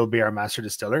Freddie will be our master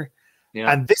distiller.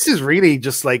 Yeah. And this is really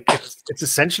just like it's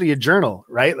essentially a journal,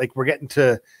 right? Like we're getting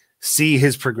to see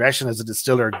his progression as a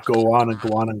distiller go on and go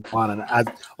on and go on,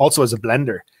 and also as a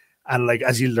blender. And like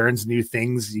as he learns new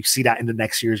things, you see that in the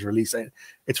next year's release.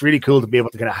 It's really cool to be able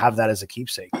to kind of have that as a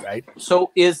keepsake, right?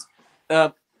 So is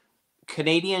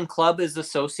Canadian Club is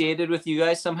associated with you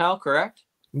guys somehow, correct?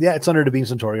 Yeah, it's under the Beam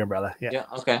Suntory umbrella. Yeah. Yeah.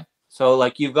 Okay. So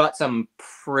like you've got some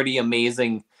pretty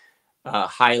amazing,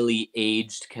 highly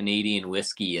aged Canadian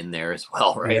whiskey in there as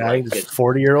well, right? Yeah, like it's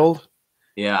 40-year-old.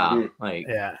 Yeah. Like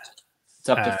it's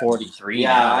up to 43.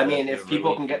 Yeah, now, I mean, if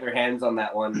people can get their hands on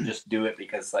that one, just do it,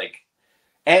 because like,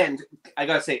 and I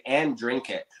gotta say, and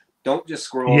drink it. Don't just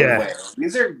scroll away.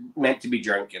 These are meant to be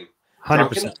drunken.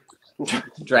 100%.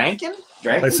 Dranken?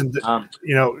 Listen,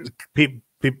 you know,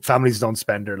 families don't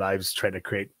spend their lives trying to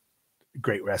create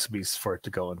great recipes for it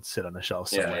to go and sit on the shelf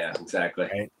somewhere. Yeah, exactly.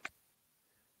 Right?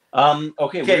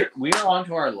 Okay. We're on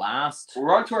to our last.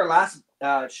 We're on to our last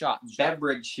shot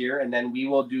beverage here, and then we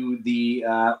will do the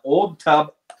old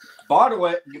tub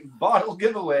bottle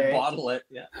giveaway. Bottle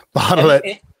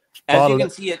it. As you can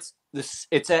see,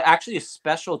 it's actually a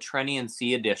special Trenny and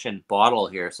C edition bottle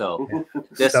here. So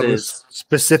this is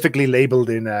specifically labeled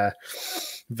in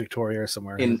Victoria or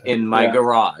somewhere in my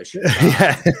garage.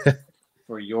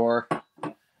 For your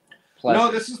pleasure.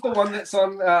 No, this is the one that's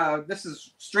on. This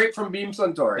is straight from Beam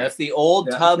Suntory. That's the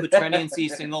old tub Trenny and C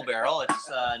single barrel. It's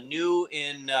new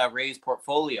in Ray's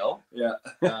portfolio. Yeah,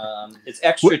 it's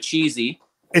extra cheesy.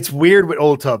 It's weird with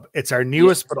Old Tub. It's our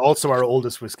newest, but also our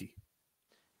oldest whiskey.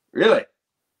 Really?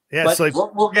 Yeah, but it's like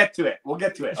we'll get to it. We'll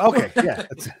get to it. Okay, yeah.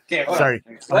 Okay, sorry.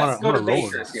 Let's go to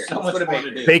Baker's here. Let's go to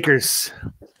Baker's. Baker's.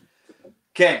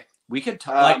 Okay. We could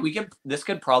this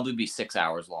could probably be 6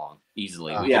 hours long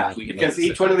easily. Because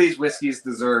each one of these whiskeys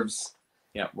deserves.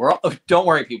 Yeah, don't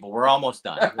worry, people. We're almost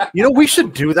done. You know, we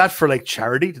should do that for like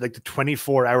charity, like the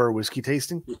 24-hour whiskey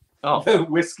tasting. Oh,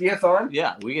 whiskey-a-thon?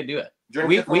 Yeah, we could do it.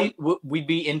 We'd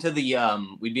be into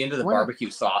the barbecue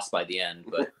sauce by the end,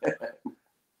 but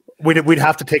we'd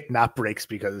have to take nap breaks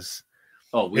because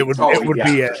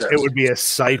it would be a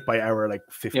sight by hour like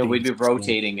 15. Yeah, we'd be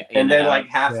rotating, and then like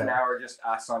half an hour just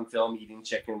us on film eating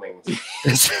chicken wings,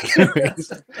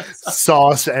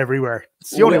 sauce everywhere.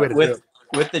 It's the only way to do it.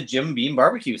 With the Jim Beam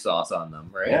barbecue sauce on them,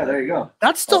 right? Yeah, there you go.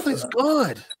 That stuff is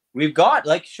good. We've got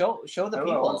like show the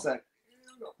people. One sec.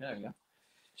 There you go.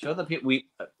 Show the people.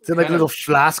 It's like a little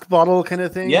flask bottle kind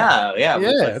of thing. Yeah.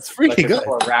 It's freaking good.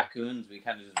 For raccoons, we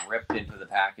kind of just ripped into the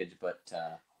package, but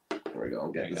there we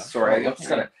go. Sorry, I just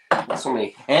gotta. So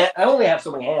many. I only have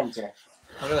so many hands here.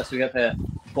 Look at this. We got the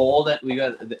bold. We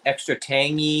got the extra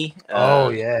tangy.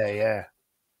 Yeah.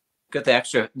 Got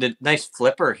the nice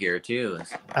flipper here too.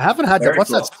 I haven't had that. What's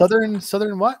that?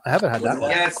 Southern what? I haven't had that one.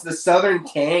 Yeah, it's the Southern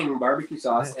Tang barbecue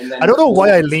sauce. And then I don't know why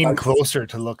I lean closer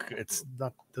to look. It's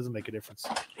not. Doesn't make a difference.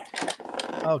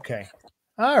 Okay.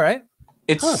 All right.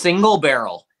 It's single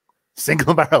barrel.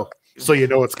 Single barrel. So you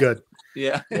know it's good.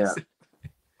 Yeah.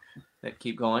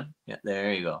 Keep going. Yeah.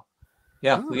 There you go.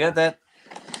 Yeah, we got that.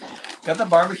 Got the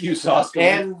barbecue sauce going.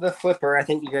 And the flipper. I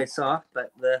think you guys saw,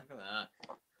 but the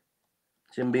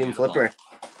Jim Beam flipper.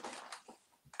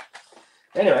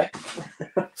 Anyway,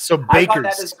 so Baker's. I got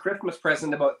that as a Christmas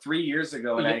present about 3 years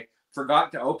ago, and I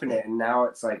forgot to open it, and now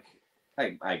it's like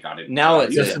I got it. Now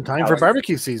it's just in time for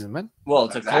barbecue season, man. Well,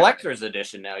 it's a collector's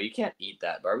edition now. You can't eat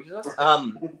that barbecue sauce.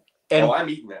 And I'm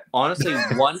eating it. Honestly,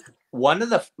 one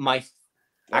of my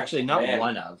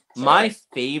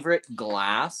favorite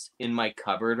glass in my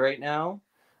cupboard right now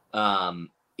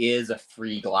is a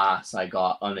free glass I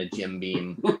got on a Jim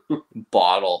Beam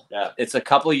bottle. Yeah. It's a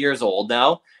couple years old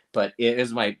now, but it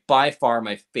is by far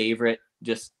my favorite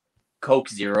just Coke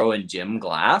Zero and Jim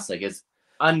glass. Like it's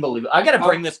unbelievable. I got to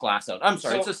bring this glass out. I'm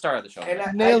sorry. It's the start of the show.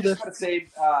 And I just got to say,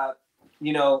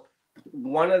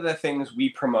 one of the things we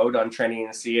promote on Trenny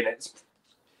and C, and it's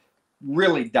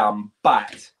really dumb,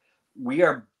 but we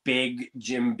are big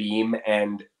Jim Beam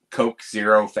and Coke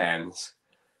Zero fans.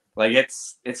 Like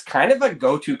it's kind of a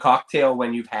go-to cocktail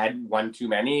when you've had one too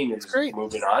many and you're just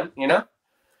moving on, you know?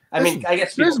 I mean, I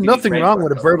guess there's nothing wrong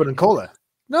with a bourbon and cola.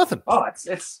 Nothing. Oh,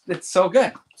 it's so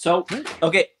good. So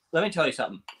okay, let me tell you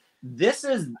something. This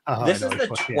is the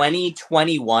Yeah.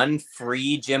 2021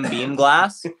 free Jim Beam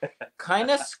glass. Kind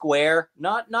of square,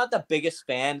 not the biggest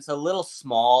fan. It's a little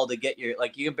small to get your,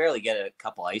 like, you can barely get a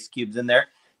couple ice cubes in there.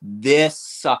 This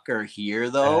sucker here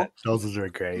though, those are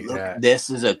great. look, this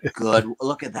is a good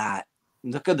look at that.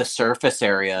 Look at the surface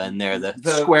area in there, the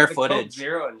square footage. Coke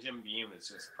Zero and Jim Beam is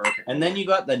just perfect. And then you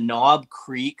got the Knob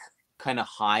Creek kind of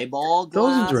highball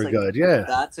glass. Those are good, yeah.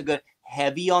 That's a good,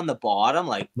 heavy on the bottom,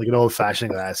 like an old-fashioned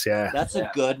glass, yeah. That's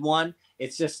a good one.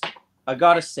 It's just, I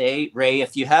gotta say, Ray,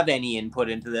 if you have any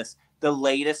input into this, the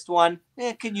latest one,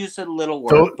 could use a little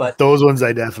work, but those ones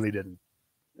I definitely didn't.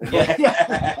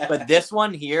 Yeah. But this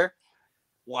one here,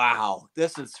 wow,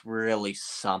 this is really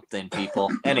something, people.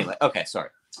 Anyway, okay, sorry.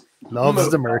 Loves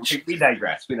the merch. We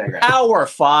digress. Hour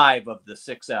 5 of the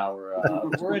 6 hour.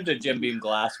 We're into Jim Beam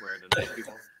glassware tonight,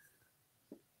 people.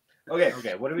 Okay.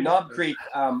 What do we? Knob Creek.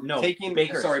 No, taking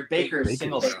Bakers. Sorry, Bakers.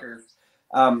 Single Bakers.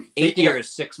 8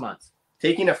 years, 6 months.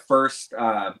 Taking a first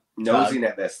nosing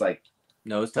at this, like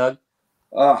nose tug.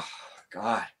 Oh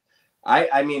God,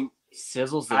 I mean,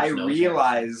 sizzles. I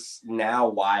realize now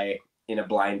why in a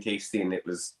blind tasting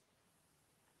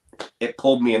it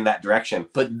pulled me in that direction.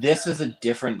 But this is a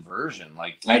different version.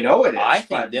 Like, I know it is. I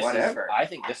think this whatever. I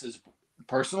think this is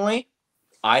personally.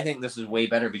 I think this is way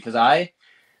better because I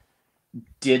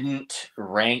didn't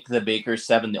rank the Baker's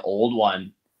 7, the old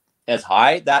one, as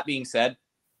high. That being said,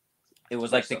 it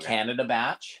was like the Canada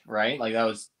batch, right? Like that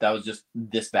was just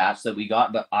this batch that we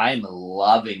got. But I'm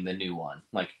loving the new one.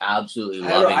 Like absolutely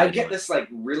loving. I get this like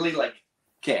really like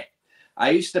okay.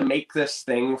 I used to make this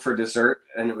thing for dessert,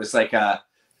 and it was like I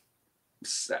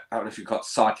don't know if you call it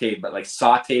sauteed, but like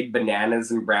sauteed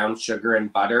bananas and brown sugar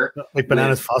and butter, like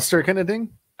bananas Foster kind of thing.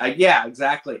 Yeah,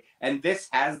 exactly. And this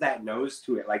has that nose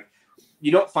to it. Like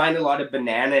you don't find a lot of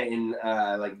banana in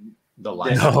like the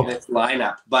lineup. This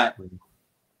lineup, but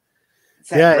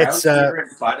it's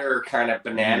it's butter kind of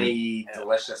banana-y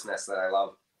deliciousness that I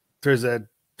love. There's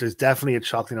definitely a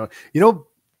chocolate note. You know,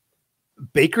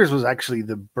 Baker's was actually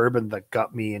the bourbon that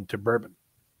got me into bourbon.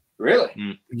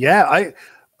 Really? Yeah, I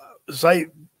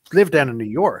lived down in New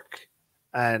York,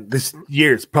 and this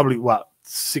year's probably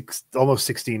almost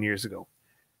 16 years ago.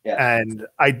 Yeah, and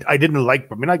I didn't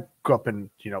like. I mean, I grew up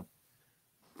in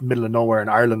middle of nowhere in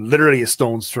Ireland, literally a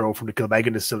stone's throw from the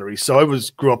Kilbeggan distillery. So I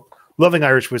grew up loving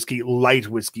Irish whiskey, light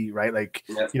whiskey, right? Like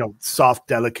soft,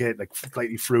 delicate, like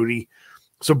slightly fruity.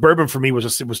 So bourbon for me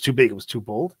was too big. It was too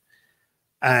bold.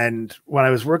 And when I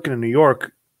was working in New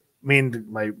York, me and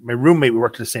my roommate, we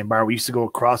worked at the same bar. We used to go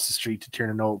across the street to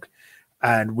Tiernan,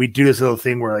 and we'd do this little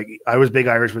thing where like I was a big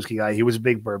Irish whiskey guy, he was a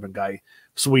big bourbon guy.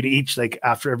 So we'd each, like,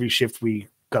 after every shift we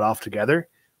got off together,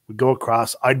 we'd go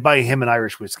across. I'd buy him an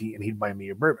Irish whiskey and he'd buy me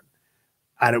a bourbon.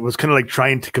 And it was kind of like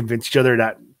trying to convince each other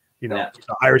that,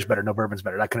 Irish better, no bourbon's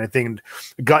better, that kind of thing. And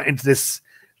it got into this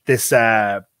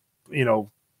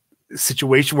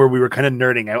situation where we were kind of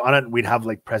nerding out on it. We'd have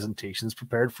like presentations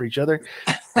prepared for each other,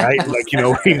 right? Like,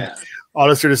 all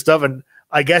this sort of stuff. And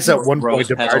I guess at one point,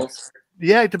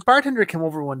 the bartender came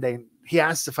over one day and he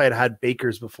asked if I had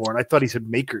Baker's before, and I thought he said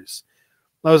Makers.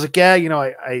 And I was like, yeah,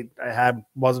 I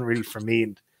wasn't really for me.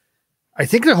 And I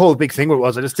think the whole big thing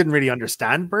was I just didn't really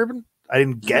understand bourbon. I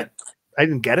didn't get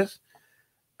it.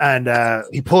 And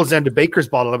he pulls down the Baker's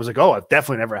bottle. I was like, oh, I've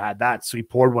definitely never had that. So he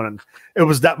poured one, and it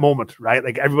was that moment, right?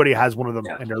 Like everybody has one of them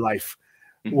in their life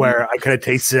where I kind of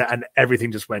tasted it and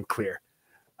everything just went clear.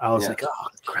 I was like, oh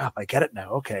crap, I get it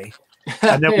now. Okay.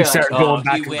 And then we started going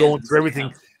back and going through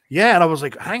everything. Yeah. And I was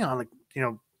like, hang on, like,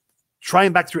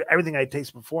 trying back through everything I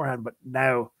tasted beforehand. But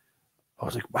now I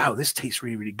was like, wow, this tastes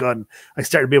really, really good. And I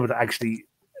started to be able to actually,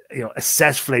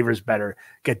 assess flavors better,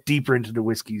 get deeper into the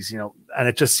whiskeys, and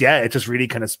it just really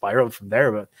kind of spiraled from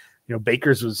there. But,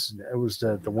 Baker's was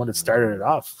the one that started it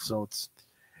off. So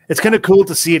it's kind of cool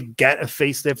to see it get a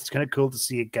facelift. It's kind of cool to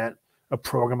see it get a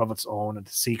program of its own and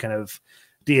to see kind of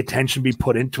the attention be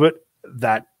put into it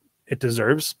that it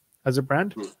deserves as a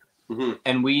brand. Mm-hmm.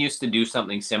 And we used to do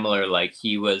something similar. Like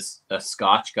he was a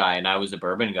Scotch guy and I was a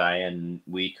bourbon guy, and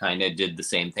we kind of did the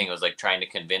same thing. It was like trying to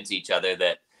convince each other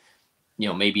that,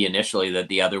 maybe initially that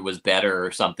the other was better or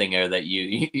something, or that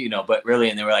but really,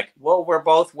 and they were like, well, we're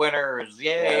both winners.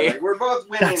 Yay. Yeah, like, we're both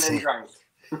winning and drunk.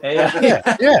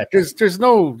 Yeah. There's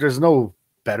no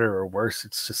better or worse.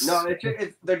 It's just,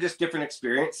 they're just different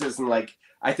experiences. And like,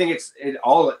 I think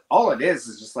all it is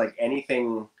just like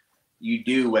anything you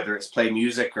do, whether it's play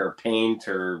music or paint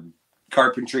or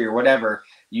carpentry or whatever,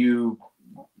 you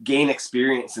gain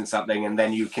experience in something, and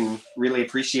then you can really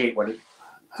appreciate what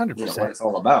 100% what it's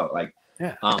all about. Like,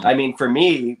 yeah. I mean, for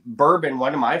me, bourbon,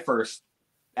 one of my first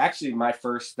actually my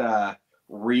first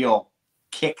real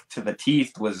kick to the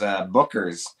teeth was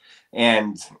Booker's,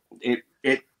 and it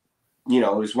it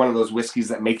was one of those whiskeys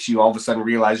that makes you all of a sudden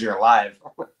realize you're alive.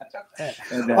 And,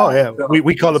 So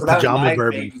we call it that was pajama my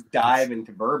bourbon. big dive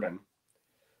into bourbon.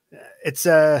 It's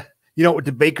with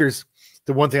the Bakers,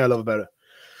 the one thing I love about it,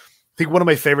 I think one of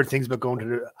my favorite things about going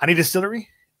to any distillery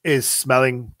is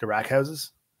smelling the rack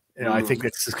houses. I think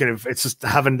it's just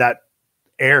having that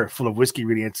air full of whiskey.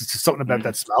 Really, it's just something about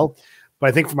that smell. But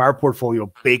I think from our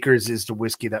portfolio, Baker's is the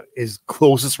whiskey that is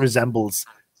closest resembles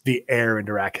the air in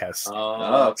the rack house.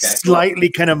 Oh, okay. Slightly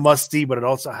kind of musty, but it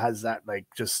also has that like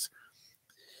just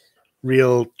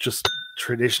real, just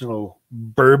traditional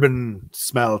bourbon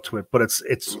smell to it. But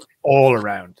it's all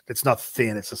around. It's not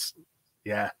thin. It's just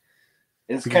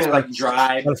It's kind of like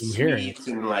dry, but sweet,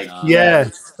 and like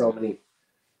so many.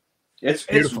 It's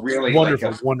really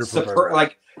wonderful, like wonderful. Bourbon.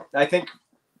 Like I think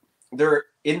they're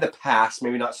in the past,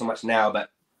 maybe not so much now,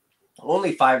 but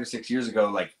only 5 or 6 years ago,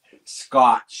 like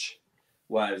Scotch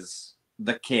was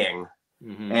the king.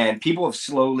 Mm-hmm. And people have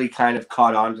slowly kind of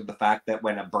caught on to the fact that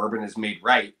when a bourbon is made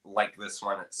right, like this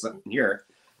one here,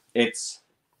 it's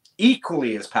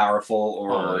equally as powerful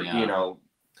or,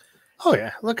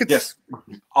 look, it's just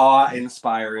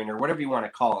awe-inspiring or whatever you want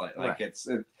to call it. Like it's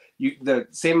the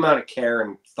same amount of care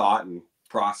and thought and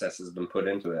process has been put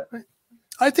into it.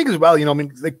 I think as well,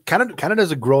 like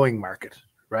Canada's a growing market,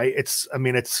 right? It's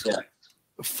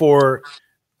for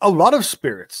a lot of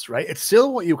spirits, right? It's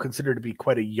still what you consider to be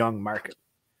quite a young market,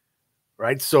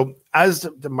 right? So as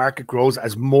the market grows,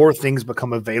 as more things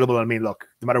become available, I mean, look,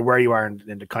 no matter where you are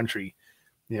in the country,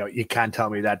 you can't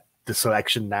tell me that the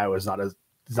selection now is not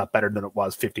better than it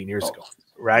was 15 years ago,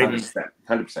 right?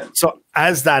 100%. So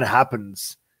as that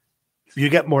happens, you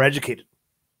get more educated.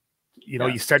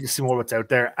 You start to see more what's out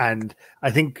there, and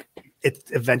I think it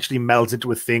eventually melds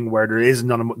into a thing where there is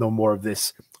no more of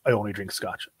this. I only drink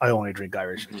Scotch. I only drink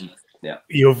Irish. Mm-hmm. Yeah,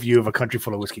 you have a country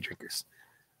full of whiskey drinkers,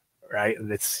 right?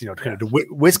 And it's kind of the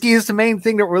whiskey is the main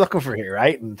thing that we're looking for here,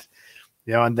 right? And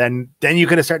and then you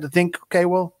kind of start to think, okay,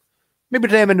 well, maybe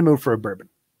today I'm in the mood for a bourbon.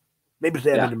 Maybe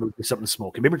today I'm in the mood for something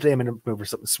smoky. Maybe today I'm in the mood for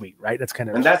something sweet, right? That's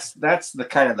kind of that's the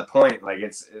kind of the point. Like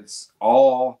it's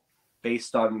all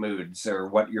based on moods or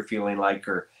what you're feeling like,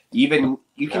 or even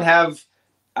you can have.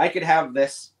 I could have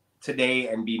this today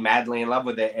and be madly in love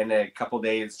with it, and a couple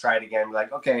days try it again.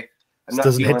 Like, okay, I'm not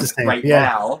feeling it right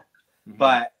now,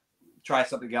 but try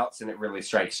something else, and it really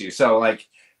strikes you. So, like,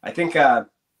 I think that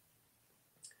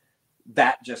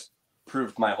just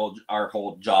proved our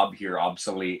whole job here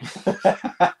obsolete.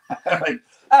 Like,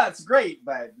 it's great,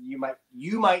 but you might.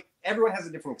 Everyone has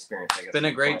a different experience. I guess. It's been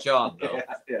a great job, though.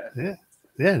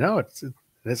 Yeah. No,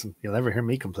 listen. You'll never hear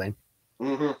me complain.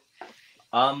 Mm-hmm.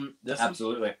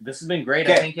 Absolutely. This has been great.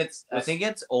 Okay. I think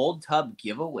it's Old Tub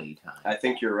giveaway time. I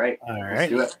think you're right. All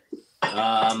right. Let's do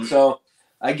it. So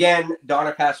again,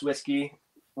 Donner Pass whiskey.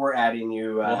 We're adding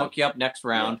you. We'll hook you up next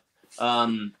round.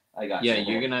 I got you.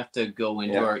 You're gonna have to go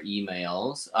into our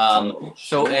emails.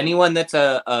 So anyone that's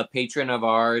a patron of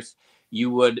ours,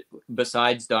 you would,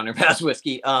 besides Donner Pass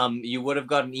whiskey, you would have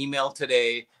got an email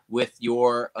today with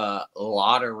your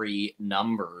lottery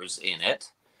numbers in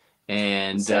it,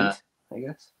 and I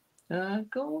guess.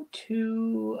 Go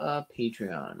to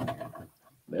Patreon.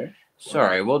 There.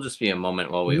 Sorry, we'll just be a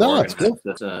moment while we organize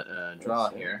this draw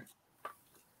here.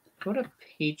 Go to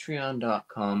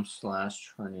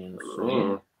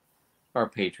patreon.com/Trenny. Our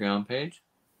Patreon page.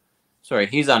 Sorry,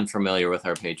 he's unfamiliar with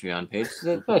our Patreon page.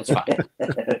 That's fine.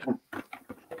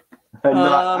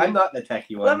 I'm not the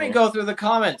techie one. Let me go through the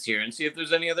comments here and see if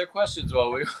there's any other questions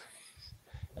while we.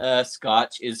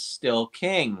 Scotch is still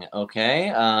king. Okay.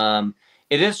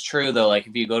 It is true though. Like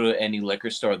if you go to any liquor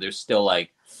store, there's still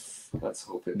like. Let's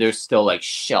hope it. There's still like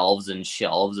shelves and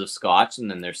shelves of Scotch, and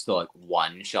then there's still like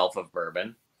one shelf of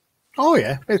bourbon. Oh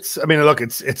yeah, it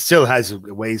still has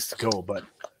ways to go, but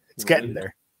it's getting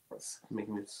there. Let's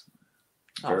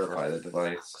verify the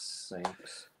device.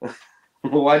 Sakes.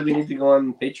 Well, why do we need to go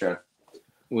on Patreon?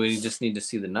 We just need to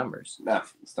see the numbers. No,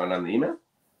 it's not on the email.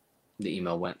 The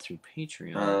email went through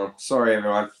Patreon. Oh, sorry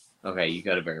everyone. Okay, you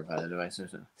got to verify the device.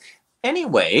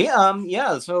 Anyway,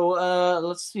 so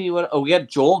let's see what. Oh, we got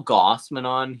Joel Gossman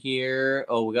on here.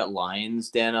 Oh, we got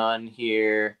Lions Den on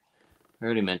here. I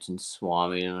already mentioned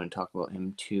Swami. I don't want to talk about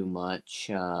him too much.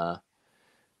 Yeah,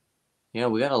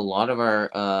 we got a lot of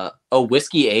our.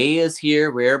 Whiskey A is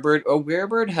here. Rarebird. Oh,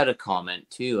 Rarebird had a comment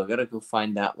too. I gotta go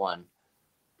find that one.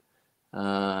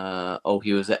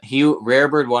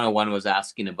 Rarebird 101 was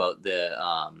asking about the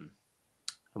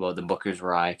Booker's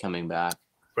Rye coming back.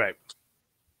 Right.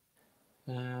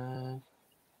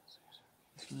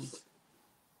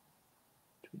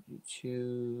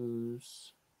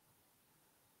 choose.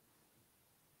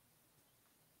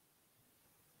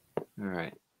 All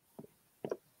right.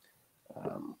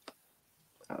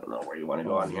 I don't know where you want to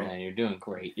go on here. Yeah, you're doing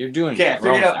great. You're doing Okay, I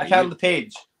great. figured out. I found the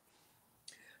page.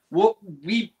 Well,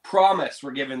 we promise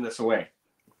we're giving this away.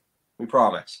 We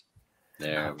promise.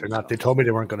 There. They're not. They told me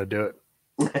they weren't going to do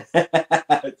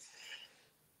it.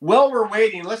 While we're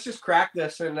waiting, let's just crack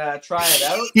this and try it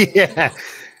out. Yeah.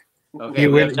 Okay,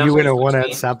 You win a 1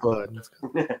 ounce sample.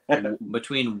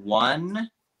 Between 1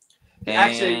 and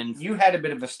Actually, you had a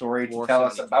bit of a story to tell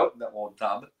us about the old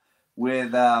tub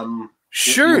with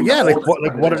Sure, yeah, like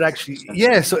what it actually,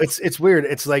 yeah. So it's weird.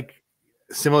 It's like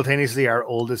simultaneously our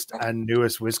oldest and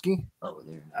newest whiskey. Oh,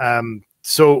 there.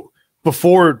 So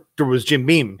before there was Jim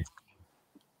Beam,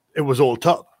 it was Old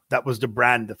Tub. That was the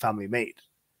brand the family made.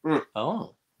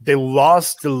 Oh, they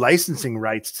lost the licensing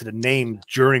rights to the name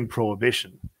during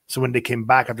Prohibition. So when they came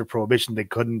back after Prohibition, they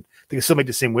could still make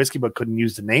the same whiskey, but couldn't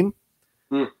use the name.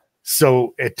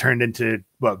 So it turned into,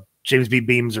 well, James B.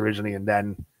 Beam's originally, and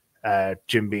then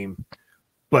Jim Beam.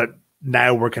 But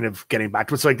now we're kind of getting back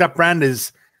to it. So like that brand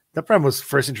was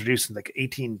first introduced in like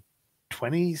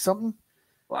 1820 something.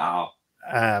 Wow.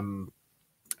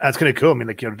 That's kind of cool. I mean,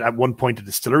 like, at one point the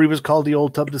distillery was called the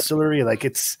Old Tub Distillery. Like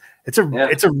it's a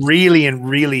really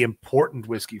important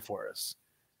whiskey for us.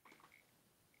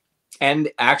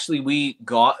 And actually, we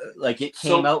got it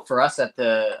came out for us at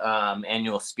the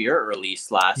annual Spirit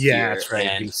release last year. Yeah, that's right.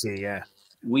 And BC, yeah.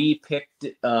 We picked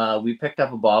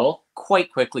up a bottle,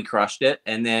 quite quickly crushed it,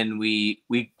 and then we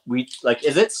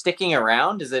is it sticking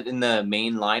around? Is it in the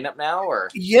main lineup now, or?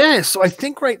 Yeah, so I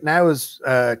think right now is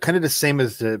kind of the same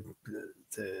as the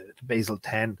Basil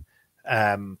 10.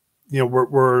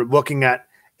 We're looking at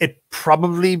it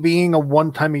probably being a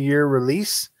one-time a year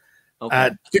release.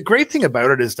 Okay. The great thing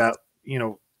about it is that,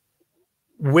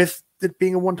 with it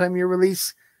being a one-time a year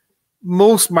release,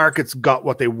 most markets got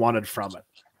what they wanted from it.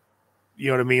 You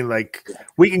know what I mean? Like,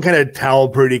 we can kind of tell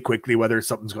pretty quickly whether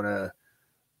something's going to,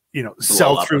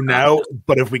 sell through now.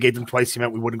 But if we gave them twice the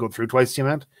amount, we wouldn't go through twice the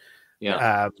amount.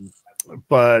 Yeah.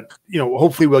 But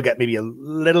hopefully we'll get maybe a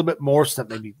little bit more so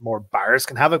that maybe more buyers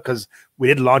can have it, because we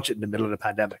did launch it in the middle of the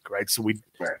pandemic, right? So we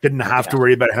didn't have to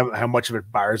worry about how much of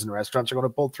it bars and restaurants are going to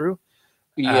pull through.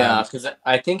 Yeah, because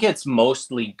I think it's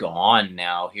mostly gone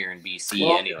now here in BC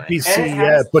anyway.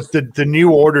 BC, but the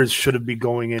new orders should be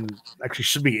going in. Actually,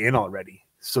 should be in already.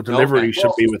 So delivery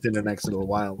should be within the next little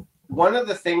while. One of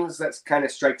the things that kind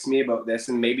of strikes me about this,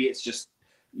 and maybe it's just,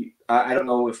 I don't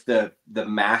know if the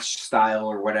mash style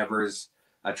or whatever is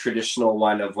a traditional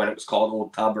one of when it was called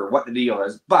Old Tub or what the deal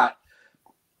is, but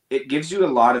it gives you a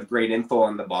lot of great info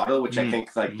on the bottle, which I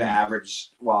think the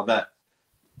average,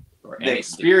 the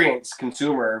experienced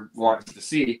consumer wants to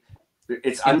see.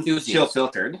 It's chill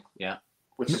filtered,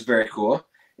 which is very cool.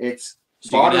 It's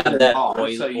bottled and bond,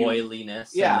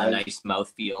 oiliness, and a nice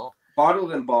mouthfeel.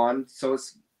 Bottled and bond, so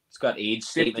it's got age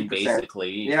statement 50%.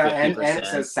 basically. Yeah, and it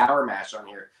says sour mash on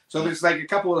here. So there's like a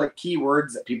couple of key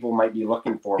words that people might be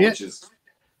looking for, which is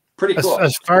pretty cool.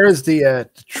 As far as the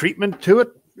treatment to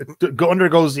it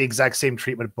undergoes the exact same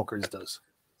treatment Booker's does,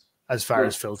 as far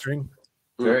as filtering.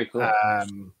 Very cool.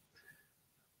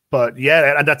 But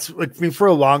yeah, and that's like, I mean, for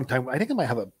a long time, I think I might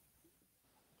have I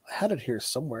had it here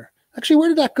somewhere. Actually, where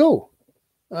did that go?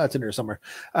 Oh, it's in here somewhere.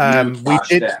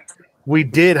 We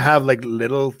did have like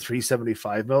little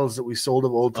 375 mils that we sold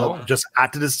of Old Tub just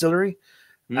at the distillery.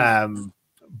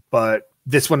 But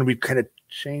this one we kind of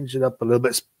changed it up a little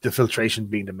bit. The filtration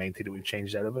being the main thing that we've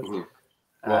changed out of it.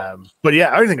 But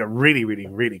yeah, I think a really, really,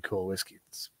 really cool whiskey.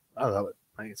 I love it.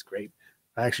 I think it's great.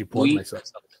 I actually poured myself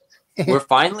some. We're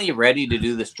finally ready to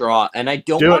do this draw, and I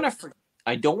don't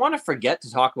want to forget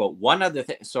to talk about one other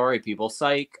thing. Sorry, people.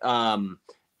 Psych.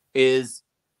 Is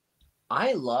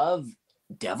I love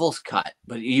Devil's Cut,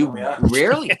 but you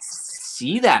rarely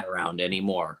see that around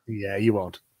anymore. Yeah, you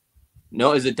won't.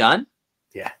 No, is it done?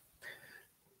 Yeah.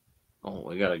 Oh,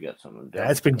 we gotta get some.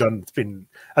 Yeah, it's been done. It's been,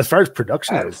 as far as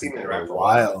production, it's been for a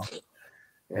while.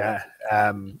 Yeah.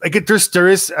 There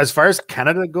is, as far as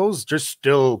Canada goes, there's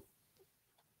still,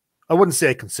 I wouldn't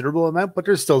say a considerable amount, but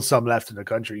there's still some left in the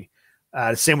country.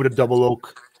 Same with the double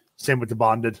oak, same with the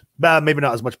bonded. Maybe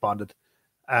not as much bonded.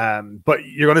 But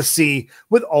you're going to see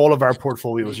with all of our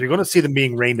portfolios, you're going to see them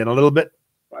being reined in a little bit.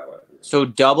 So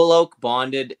double oak,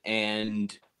 bonded,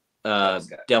 and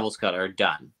Devil's Cut are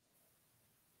done.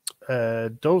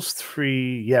 Those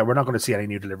three, we're not going to see any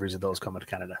new deliveries of those coming to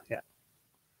Canada. Yeah.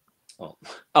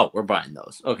 Oh, we're buying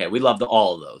those. Okay, we love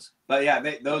all of those. But yeah,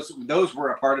 those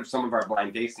were a part of some of our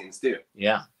blind tastings too.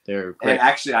 Yeah, they're And great.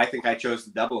 actually, I think I chose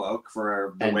the double oak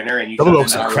for the winner, and you Double chose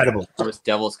oak's another incredible. It was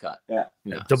Devil's Cut. Yeah.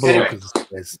 Double Anyway. oak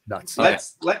is nuts. one.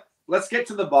 Let's get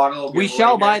to the bottle. We giveaway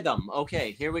shall here. buy them.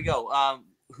 Okay, here we go.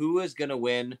 Who is gonna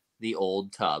win the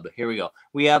old tub? Here we go.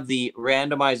 We have the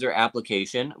randomizer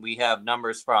application. We have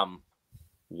numbers from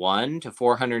 1 to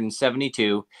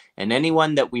 472, and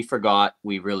anyone that we forgot,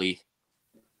 we really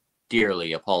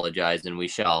dearly apologize, and we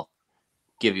shall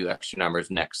give you extra numbers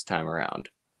next time around.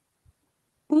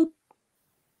 Boop.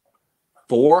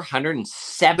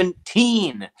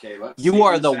 417. Okay, let's You see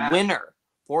are who's the that. winner.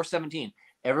 417.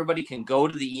 Everybody can go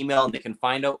to the email and they can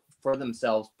find out for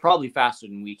themselves, probably faster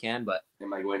than we can, but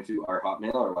Am I going to our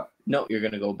Hotmail or what? no, you're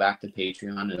going to go back to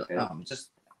Patreon. And, Okay. just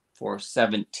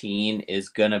 417 is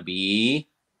going to be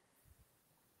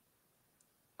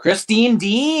Christine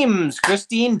Deems.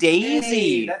 Christine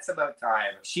Daisy. Hey, that's about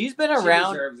time. She's been She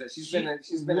around. deserves it. She's been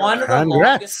One around. of the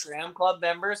Congrats. longest Graham Club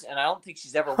members, and I don't think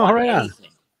she's ever Oh, won right on. anything.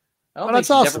 I don't Oh, think that's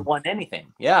she's ever awesome. won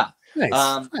anything. Yeah. Nice.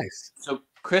 Nice. So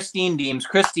Christine Deems,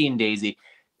 Christine Daisy,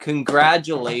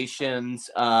 congratulations.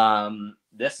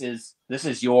 This is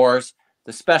yours.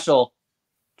 The special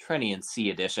Trenny and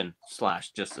C edition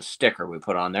 / just a sticker we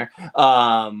put on there.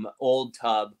 Old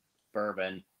Tub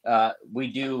bourbon. We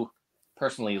do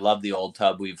personally love the Old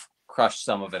Tub. We've crushed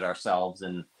some of it ourselves,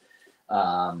 and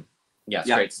it's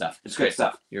great stuff. It's great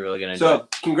stuff. You're really gonna enjoy So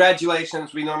it.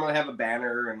 congratulations. We normally have a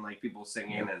banner and like people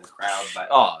singing in the crowd, but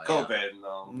COVID.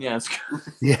 No. Yeah, it's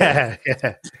Yeah.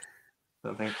 Yeah.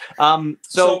 something.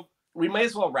 So we may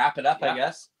as well wrap it up, Yeah. I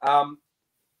guess.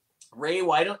 Ray,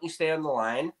 why don't you stay on the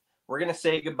line? We're gonna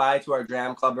say goodbye to our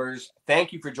Dram Clubbers.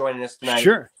 Thank you for joining us tonight.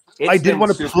 Sure. It's I did been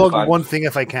want to super plug fun. one thing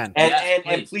if I can. And, Yes,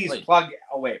 and please. please plug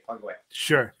away.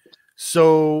 Sure.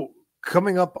 So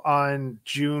coming up on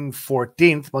June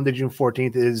 14th, Monday, June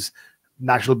 14th is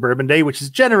National Bourbon Day, which is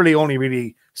generally only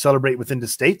really celebrate within the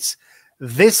States.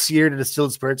 This year, the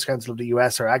Distilled Spirits Council of the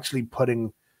US are actually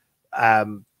putting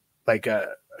like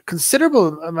a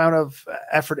considerable amount of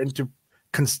effort into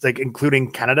including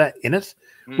Canada in it,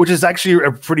 which is actually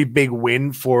a pretty big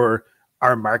win for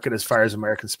our market as far as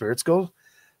American spirits go.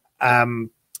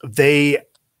 They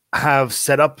have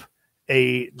set up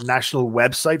a national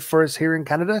website for us here in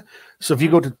Canada. So if you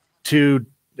go to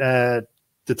the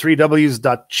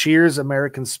 3Ws.cheers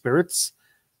American Spirits,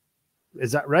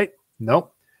 is that right?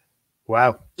 No.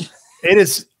 Wow. It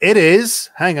is.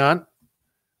 Hang on.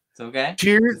 It's okay.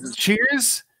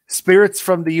 Cheers spirits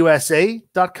from the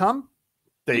USA.com.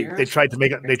 They tried to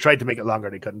make it longer.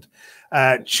 They couldn't.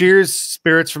 Cheers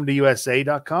spirits from the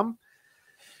USA.com.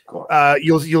 Cool.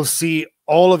 You'll see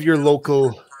all of your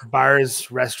local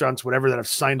bars, restaurants, whatever that have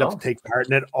signed up to take part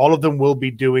in it. All of them will be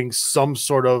doing some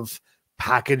sort of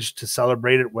package to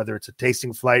celebrate it, whether it's a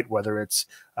tasting flight, whether it's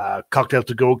a cocktail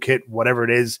to go kit, whatever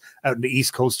it is. Out in the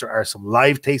East Coast, there are some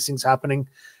live tastings happening.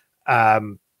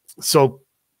 So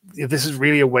this is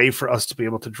really a way for us to be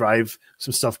able to drive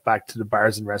some stuff back to the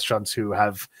bars and restaurants who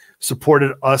have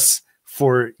supported us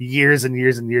for years and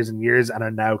years and years and years and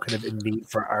are now kind of in need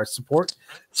for our support.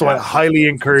 So I highly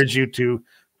encourage you to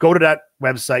go to that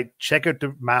website, check out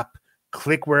the map,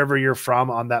 click wherever you're from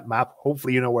on that map.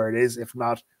 Hopefully you know where it is. If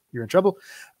not, you're in trouble.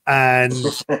 And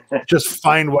just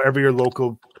find whatever your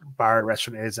local bar or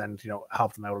restaurant is and,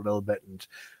 help them out a little bit. And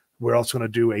we're also going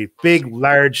to do a big,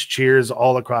 large cheers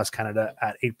all across Canada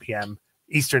at 8 p.m.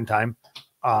 Eastern time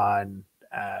on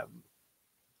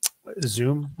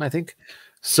Zoom, I think.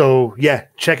 So, yeah,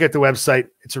 check out the website.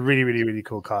 It's a really, really, really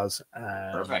cool cause.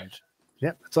 Perfect.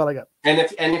 Yeah, that's all I got. And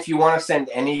if you want to send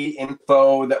any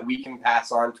info that we can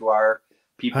pass on to our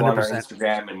people 100%. On our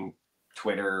Instagram and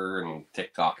Twitter and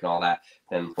TikTok and all that,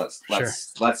 then let's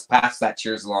pass that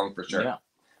cheers along for sure. Yeah,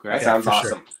 great. That sounds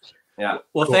awesome. Sure. Yeah.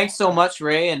 Well, thanks so much,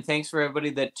 Ray, and thanks for everybody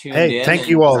that tuned in. Thank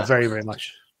you all very, very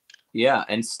much. Yeah,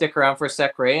 and stick around for a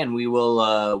sec, Ray, and we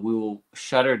will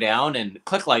shut her down and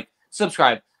click like,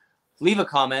 subscribe, leave a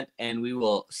comment, and we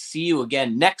will see you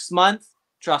again next month.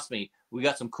 Trust me, we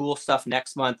got some cool stuff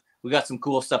next month. We got some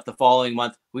cool stuff the following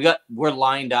month. We're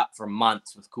lined up for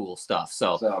months with cool stuff.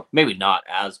 So maybe not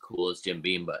as cool as Jim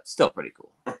Beam, but still pretty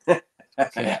cool.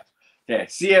 Okay.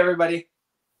 See you, everybody.